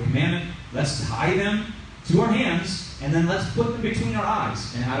straightforward commandment. Let's tie them to our hands, and then let's put them between our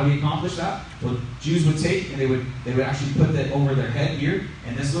eyes. And how do we accomplish that? Well, Jews would take, and they would actually put that over their head here,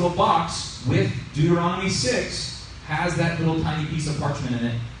 and this little box with Deuteronomy 6 has that little tiny piece of parchment in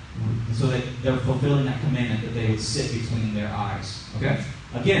it. so that they're fulfilling that commandment that they would sit between their eyes. Okay?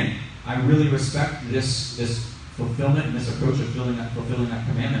 Again, I really respect this fulfillment and this approach of fulfilling that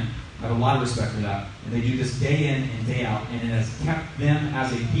commandment. I have a lot of respect for that. And they do this day in and day out, and it has kept them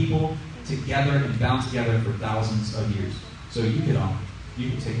as a people together and bound together for thousands of years. So you could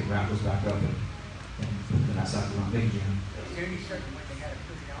take and wrap those back up and put that side around. Thank you, Jan.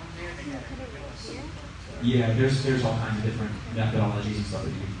 Yeah, there's all kinds of different methodologies and stuff that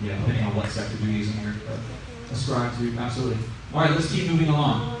you, depending on what sector you're using here, ascribe to. Absolutely. All right, let's keep moving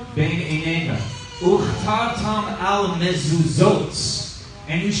along. Bein eineka, uchtartam al mezuzot,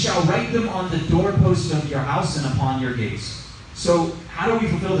 and you shall write them on the doorpost of your house and upon your gates. So, how do we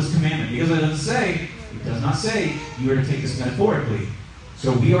fulfill this commandment? Because it does not say you are to take this metaphorically.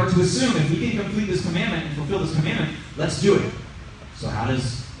 So we are to assume if we can complete this commandment and fulfill this commandment, let's do it. So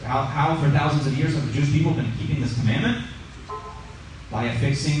how for thousands of years have the Jewish people been keeping this commandment?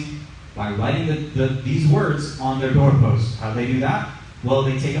 By writing these words on their doorposts. How do they do that? Well,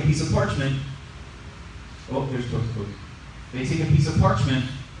 they take a piece of parchment. Oh, there's Cook's book. They take a piece of parchment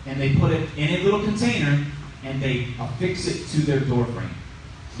and they put it in a little container and they affix it to their door frame.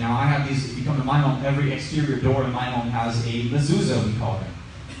 Now, I have these, if you come to my home, every exterior door in my home has a mezuzah, we call them.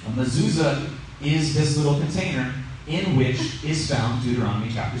 A mezuzah is this little container in which is found Deuteronomy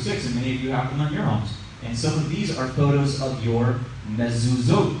chapter 6, and many of you have them on your homes. And some of these are photos of your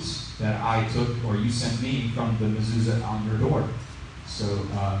mezuzot that I took, or you sent me from the mezuzah on your door. So,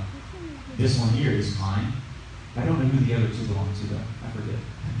 this one here is mine. I don't know who the other two belong to, though. I forget.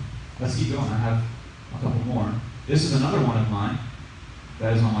 Let's keep going. I have a couple more. This is another one of mine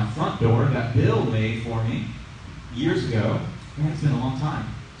that is on my front door that Bill made for me years ago. Man, it's been a long time.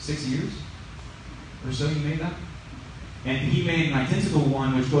 6 years or so you made that? And he made an identical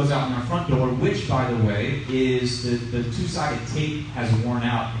one which goes out on our front door, which, by the way, is the two-sided tape has worn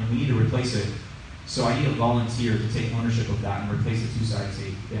out and we need to replace it. So I need a volunteer to take ownership of that and replace the two-sided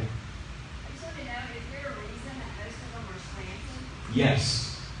tape. Yeah. I just want to know, is there a reason that most of them are slanted?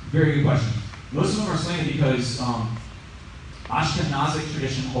 Yes. Very good question. Most of them are slanted because Ashkenazic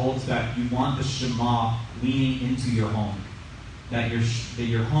tradition holds that you want the Shema leaning into your home. That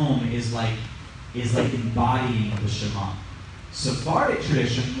your home is like embodying the Shema. Sephardic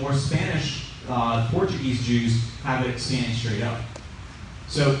tradition, more Spanish, Portuguese Jews have it standing straight up.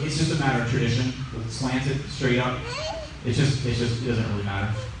 So it's just a matter of tradition. Slanted, straight up. It doesn't really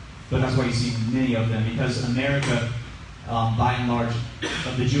matter. But that's why you see many of them, because America, by and large,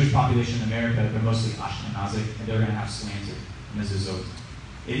 of the Jewish population in America, they're mostly Ashkenazic, and they're going to have slanted mezuzot.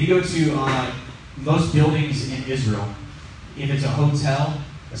 If you go to most buildings in Israel, if it's a hotel,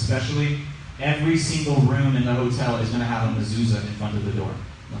 especially, every single room in the hotel is going to have a mezuzah in front of the door.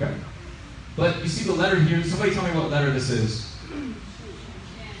 Okay? But you see the letter here. Somebody tell me what letter this is.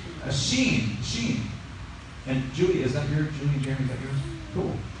 A sheen. Sheen. And Julie, is that yours? Julie and Jeremy, is that yours?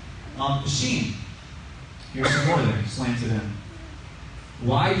 Cool. Sheen. Here's some more there, slanted in.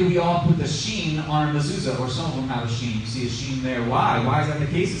 Why do we all put the sheen on our mezuzah? Or some of them have a sheen. You see a sheen there. Why? Why is that the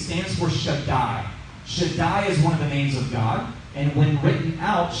case? It stands for Shaddai. Shaddai is one of the names of God. And when written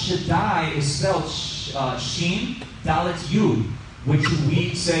out, Shaddai is spelled Shin Dalet Yud, which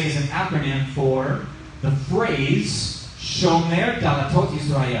we say is an acronym for the phrase Shomer Dalatot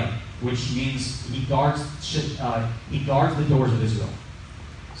Yisrael, which means he guards the doors of Israel.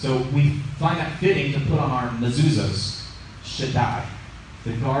 So we find that fitting to put on our mezuzahs, Shaddai,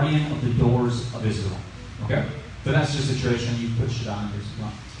 the guardian of the doors of Israel. Okay? But that's just a tradition. You put Shaddai on yours.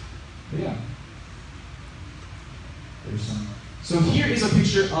 But yeah. There's some. So here is a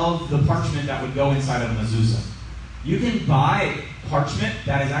picture of the parchment that would go inside of a mezuzah. You can buy parchment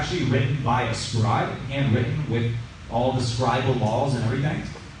that is actually written by a scribe, handwritten with all the scribal laws and everything.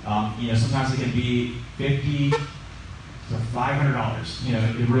 Sometimes it can be $50 to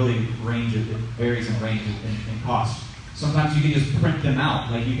 $500. It really ranges. It varies in range in cost. Sometimes you can just print them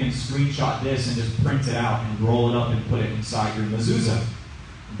out. Like you can screenshot this and just print it out and roll it up and put it inside your mezuzah.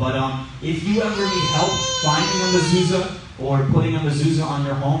 But if you ever need help finding a mezuzah or putting a mezuzah on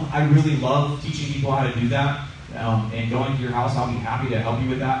your home, I really love teaching people how to do that. And going to your house, I'll be happy to help you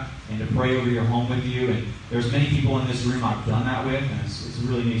with that and to pray over your home with you. And there's many people in this room I've done that with, and it's a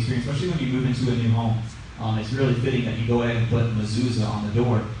really neat experience, especially when you move into a new home. It's really fitting that you go ahead and put mezuzah on the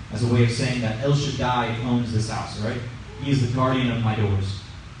door as a way of saying that El Shaddai owns this house, right? He is the guardian of my doors.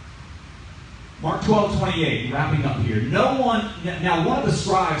 Mark 12:28, wrapping up here. Now one of the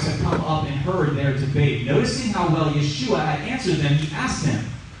scribes had come up and heard their debate. Noticing how well Yeshua had answered them, he asked him,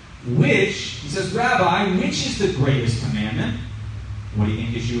 he says, Rabbi, which is the greatest commandment? What do you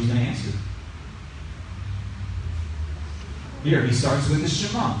think Yeshua was going to answer? Here, he starts with the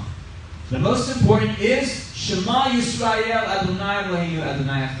Shema. The most important is Shema Yisrael Adonai Eloheinu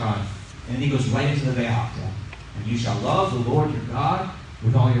Adonai Echad. And then he goes right into the Ve'ahavta. And you shall love the Lord your God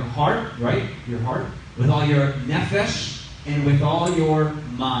with all your heart, right? Your heart. With all your nefesh, and with all your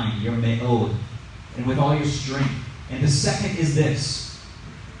mind, your me'od. And with all your strength. And the second is this.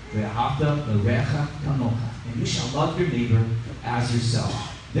 Ve'ahavta l'recha kamocha. And you shall love your neighbor as yourself.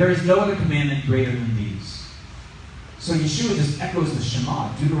 There is no other commandment greater than these. So Yeshua just echoes the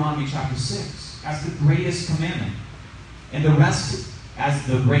Shema, Deuteronomy chapter 6, as the greatest commandment. And the rest, as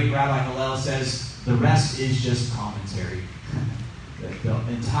the great Rabbi Hillel says, the rest is just commentary. The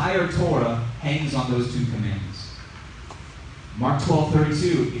entire Torah hangs on those two commandments. Mark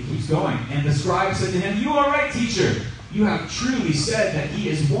 12:32, it keeps going. And the scribe said to him, "You are right, teacher. You have truly said that he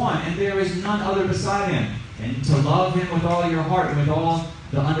is one, and there is none other beside him. And to love him with all your heart, and with all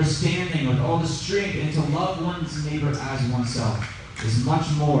the understanding, with all the strength, and to love one's neighbor as oneself is much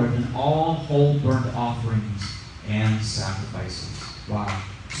more than all whole burnt offerings and sacrifices." Wow.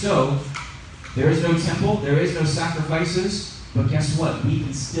 So, there is no temple, there is no sacrifices, but guess what? We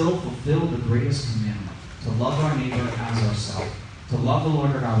can still fulfill the greatest commandment. To love our neighbor as ourselves. To love the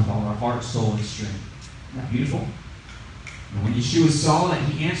Lord our God with all our heart, soul, and strength. Isn't that beautiful? And when Yeshua saw that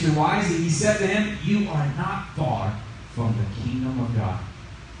he answered wisely, he said to him, "You are not far from the kingdom of God."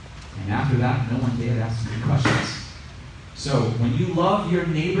 And after that, no one dared ask any questions. So, when you love your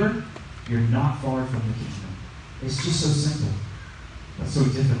neighbor, you're not far from the kingdom. It's just so simple. But so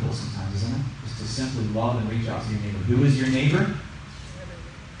difficult sometimes, isn't it? Just to simply love and reach out to your neighbor. Who is your neighbor?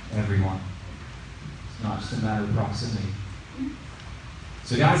 Everyone. It's not just a matter of proximity.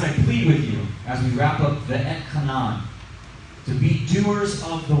 So guys, I plead with you, as we wrap up the Et Kanan, to be doers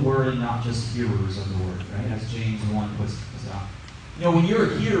of the word and not just hearers of the word, right? As James 1 puts out. You know, when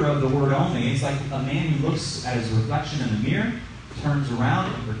you're a hearer of the word only, it's like a man who looks at his reflection in the mirror, turns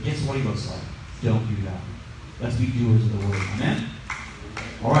around, and forgets what he looks like. Don't do that. Let's be doers of the word. Amen?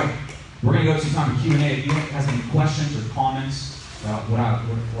 All right. We're going to go to time for Q&A. If you have any questions or comments about what I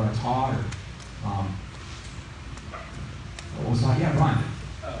taught, or what was taught? Yeah, Brian.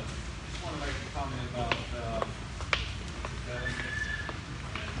 Just want to make a comment about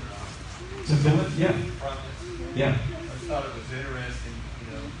To fill it? Yeah. promise. Yeah. I just thought it was interesting,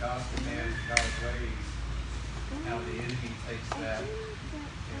 God's commands, God's ways, how the enemy takes that,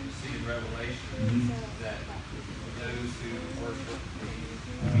 and you see in Revelation that those who worship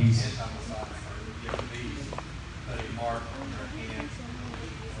the anti-Messiah or the beast put a mark on their hands or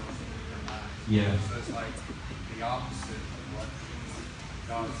their mind. Yeah. So it's like the opposite of what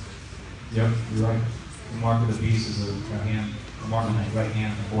God says. Yep, you're right. The mark of the beast is a mark on the right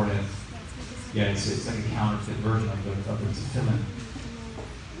hand and the forehead. Yeah, it's like a counterfeit version of the tefillin.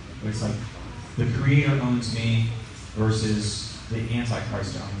 It's like the Creator owns me versus the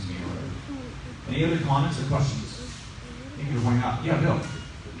Antichrist owns me, or whatever. Any other comments or questions? Thank you for pointing out. Yeah, Bill.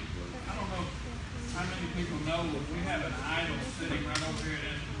 I don't know how many people know that we have an idol sitting right over here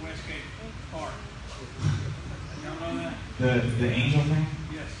at Westgate Park. Y'all know that? The angel thing?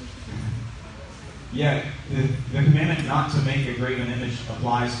 Yes. Yeah, the commandment not to make a graven image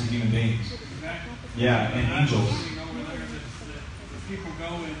applies to human beings. Exactly. Yeah, and angels. Sitting over there that people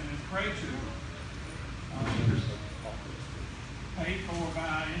go and pray to. Paid for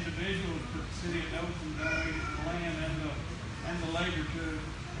by individuals, but the city of Dothan donated the land and the labor to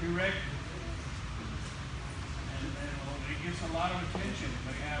erect it. And it gets a lot of attention.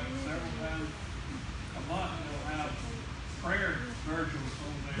 They have several times a month. They'll have prayer virgils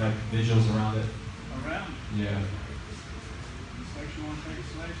over there Like vigils around it. around it. Yeah. Section 1 takes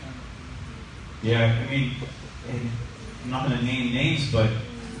sledgehammer. Yeah, I mean, and I'm not going to name names, but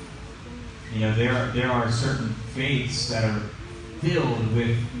there are certain faiths that are filled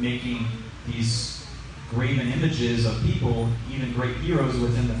with making these graven images of people, even great heroes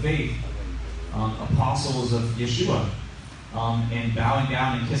within the faith, apostles of Yeshua, and bowing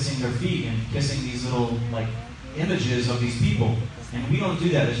down and kissing their feet and kissing these little images of these people. And we don't do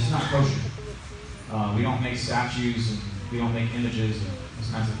that. It's just not kosher. We don't make statues and we don't make images and those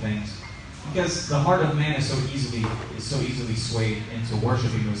kinds of things. Because the heart of man is so easily swayed into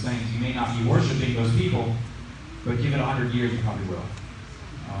worshiping those things. You may not be worshiping those people, but give it 100 years, you probably will.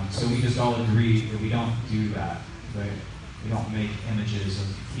 So we just all agree that we don't do that. Right? We don't make images of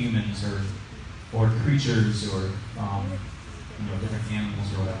humans or creatures or different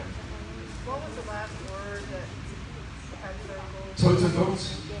animals or whatever. What was the last word that you had circled? Totafot.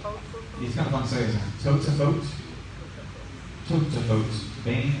 It's kind of fun to say, isn't it? Totafot. Totafot.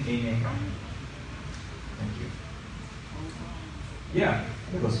 Bain Amen. Thank you. Yeah,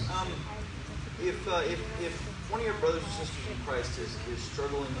 it was. if one of your brothers or sisters in Christ is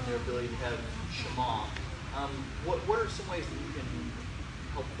struggling in their ability to have Shema, what are some ways that you can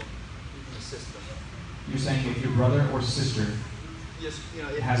help them, you can assist them? You're saying if your brother or sister Yes, you know,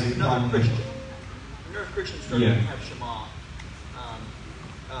 if has a another problem Christian, with another Christian struggling Yeah. to have Shema,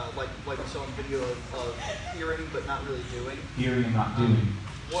 like we saw in the video of hearing but not really doing. hearing and not doing.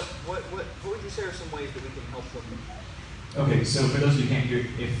 What would you say are some ways that we can help them? Okay, so for those who can't hear,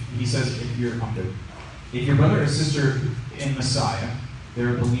 if he says if you're if your brother or sister in Messiah,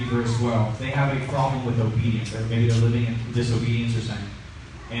 they're a believer as well, they have a problem with obedience, or maybe they're living in disobedience or something.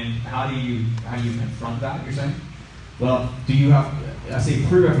 And how do you confront that, you're saying? Well, do you have, I say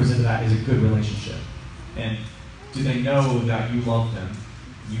prerequisite to that is a good relationship. And do they know that you love them?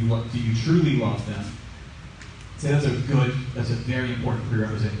 Do you truly love them? So that's a very important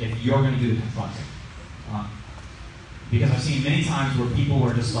prerequisite if you're going to do the confronting. Because I've seen many times where people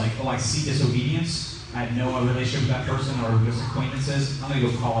are just like, oh, I see disobedience, I have no relationship with that person or just acquaintances, I'm going to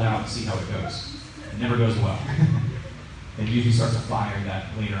go call it out and see how it goes. It never goes well. It usually starts a fire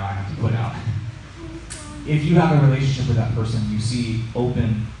that later I have to put out. If you have a relationship with that person, you see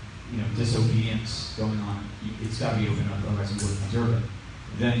open, disobedience going on, it's got to be open, otherwise you wouldn't observe it.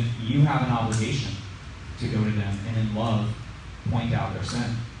 Then you have an obligation to go to them and in love point out their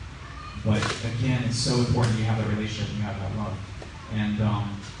sin. But again, it's so important you have that relationship and you have that love. And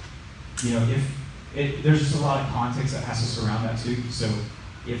there's just a lot of context that has to surround that too. So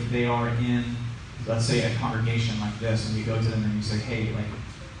if they are in, let's say, a congregation like this, and you go to them and you say, hey,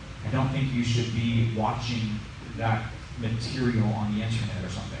 I don't think you should be watching that material on the internet or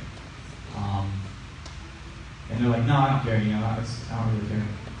something. And they're like, no, I don't care, I don't really care.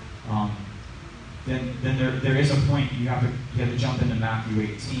 Then there is a point you have to jump into Matthew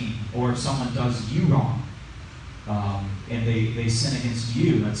 18. Or if someone does you wrong, and they sin against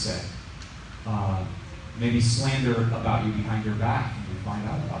you, let's say, maybe slander about you behind your back, and you find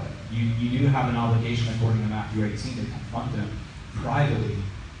out about it. You do have an obligation, according to Matthew 18, to confront them privately,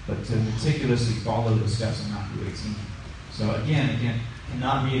 but to meticulously follow the steps in Matthew 18. So again,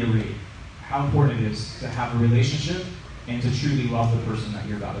 cannot reiterate how important it is to have a relationship and to truly love the person that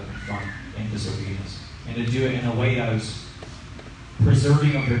you're about to confront in disobedience. And to do it in a way that is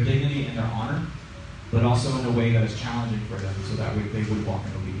preserving of their dignity and their honor, but also in a way that is challenging for them so that they would walk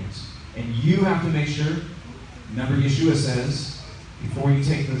in obedience. And you have to make sure, remember Yeshua says, before you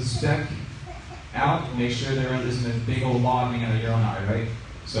take the speck out, make sure there isn't a big old log hanging out of your own eye, right?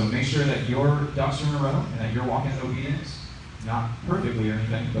 So make sure that your ducks are in a row and that you're walking in obedience. Not perfectly or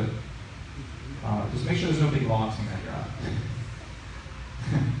anything, but just make sure there's no big logs hanging out of your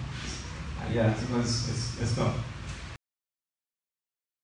eye. Yeah, it's tough.